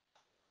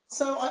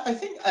 So I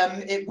think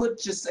it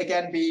would just,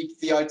 again, be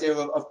the idea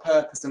of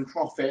purpose and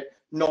profit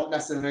not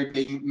necessarily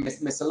being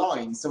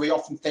misaligned. So we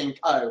often think,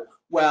 oh,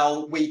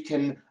 well, we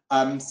can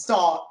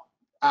start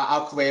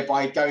our career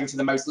by going to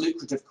the most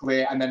lucrative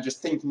career and then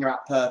just thinking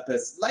about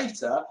purpose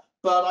later.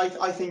 But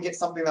I think it's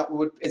something that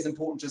is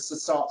important just to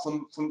start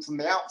from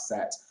the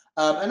outset.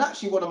 And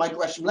actually, one of my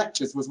Gresham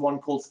lectures was one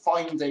called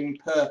Finding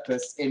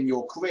Purpose in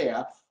Your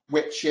Career,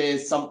 which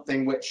is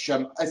something which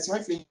is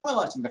hopefully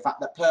highlighting the fact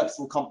that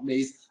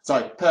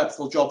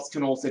purposeful jobs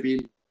can also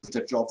be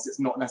lucrative jobs. It's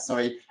not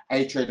necessarily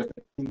a trade of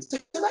things. So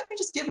let me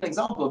just give an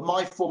example of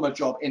my former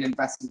job in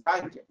investment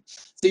banking.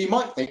 So you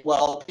might think,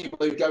 well, people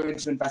who go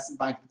into investment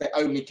banking, they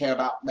only care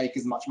about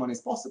making as much money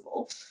as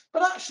possible.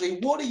 But actually,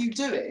 what are you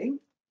doing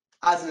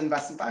as an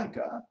investment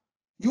banker?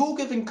 You're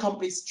giving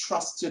companies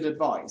trusted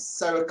advice.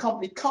 So a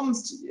company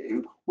comes to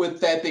you with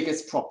their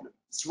biggest problems,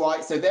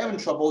 right? So they're in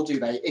trouble. Do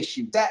they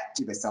issue debt?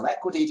 Do they sell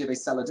equity? Do they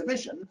sell a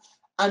division?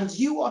 And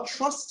you are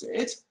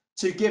trusted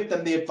to give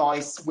them the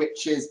advice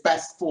which is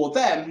best for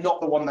them,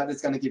 not the one that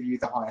is going to give you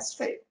the highest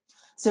fee.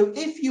 So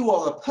if you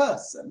are a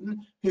person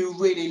who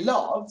really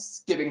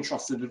loves giving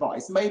trusted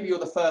advice, maybe you're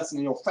the person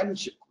in your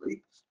friendship group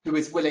who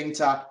is willing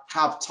to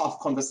have tough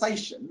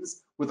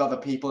conversations with other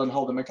people and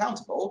hold them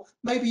accountable,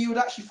 maybe you would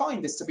actually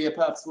find this to be a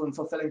purposeful and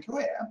fulfilling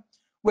career.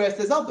 Whereas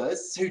there's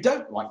others who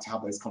don't like to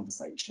have those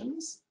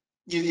conversations,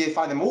 you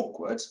find them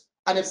awkward,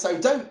 and if so,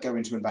 don't go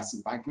into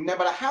investment banking, no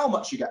matter how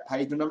much you get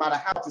paid, and no matter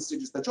how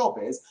prestigious the job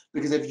is,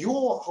 because if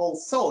your whole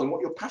soul and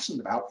what you're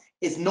passionate about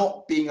is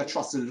not being a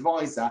trusted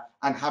advisor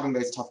and having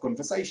those tough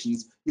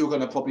conversations, you're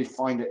going to probably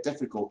find it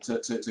difficult to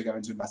go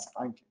into investment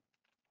banking.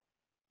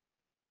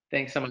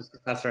 Thanks so much,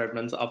 Professor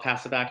Edmans. I'll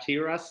pass it back to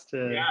you, Russ.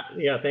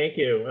 Yeah, thank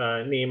you,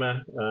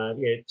 Nima.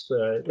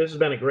 This has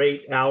been a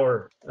great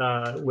hour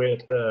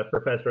with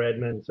Professor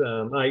Edmans.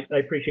 I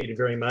appreciate it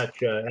very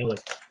much,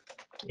 Alex.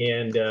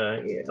 And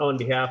on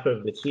behalf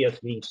of the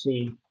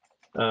CSVC,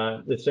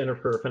 the Center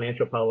for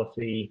Financial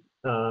Policy,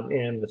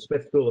 and the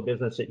Smith School of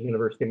Business at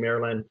University of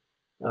Maryland,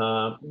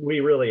 we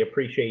really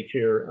appreciate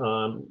your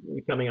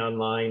coming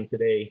online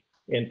today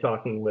and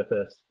talking with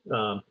us.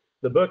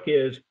 The book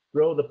is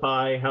Grow the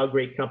Pie, How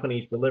Great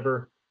Companies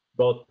Deliver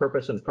Both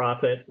Purpose and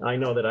Profit. I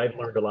know that I've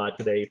learned a lot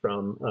today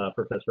from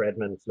Professor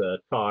Edmans'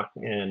 talk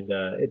and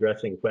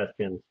addressing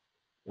questions.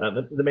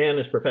 The man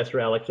is Professor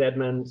Alex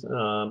Edmans,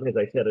 as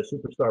I said, a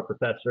superstar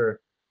professor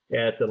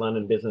at the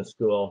London Business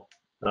School.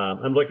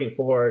 I'm looking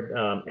forward,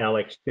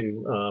 Alex,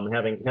 to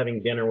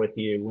having dinner with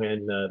you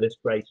when this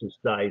crisis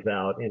dies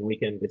out and we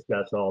can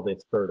discuss all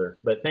this further.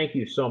 But thank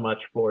you so much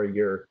for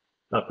your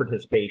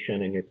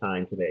participation and your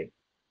time today.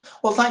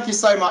 Well, thank you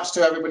so much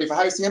to everybody for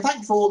hosting, and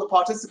thank you for all the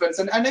participants.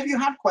 And if you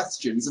had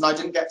questions and I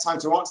didn't get time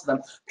to answer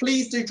them,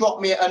 please do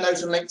drop me a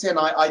note on LinkedIn.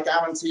 I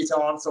guarantee to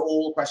answer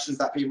all questions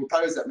that people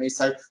pose at me.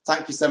 So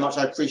thank you so much.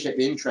 I appreciate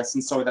the interest,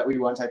 and sorry that we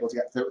weren't able to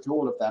get through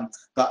all of them.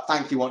 But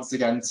thank you once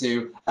again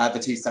to the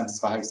two centres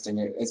for hosting.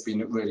 It's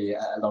been really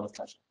a lot of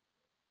pleasure.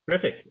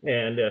 Terrific.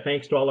 And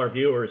thanks to all our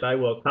viewers. I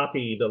will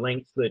copy the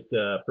links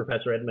that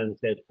Professor Edmans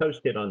has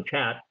posted on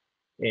chat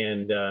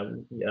and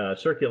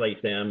circulate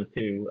them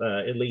to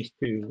at least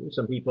to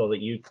some people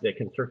that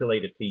can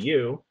circulate it to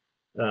you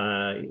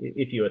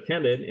if you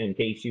attended, in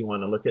case you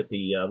want to look at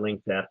the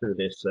links after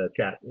this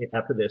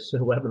after this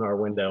webinar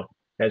window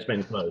has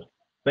been closed.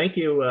 Thank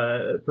you,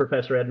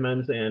 Professor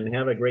Edmans, and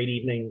have a great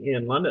evening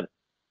in London.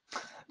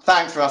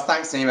 Thanks, Russ.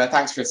 Thanks, Nima.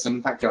 Thanks,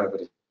 Tristan. Thank you,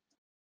 everybody.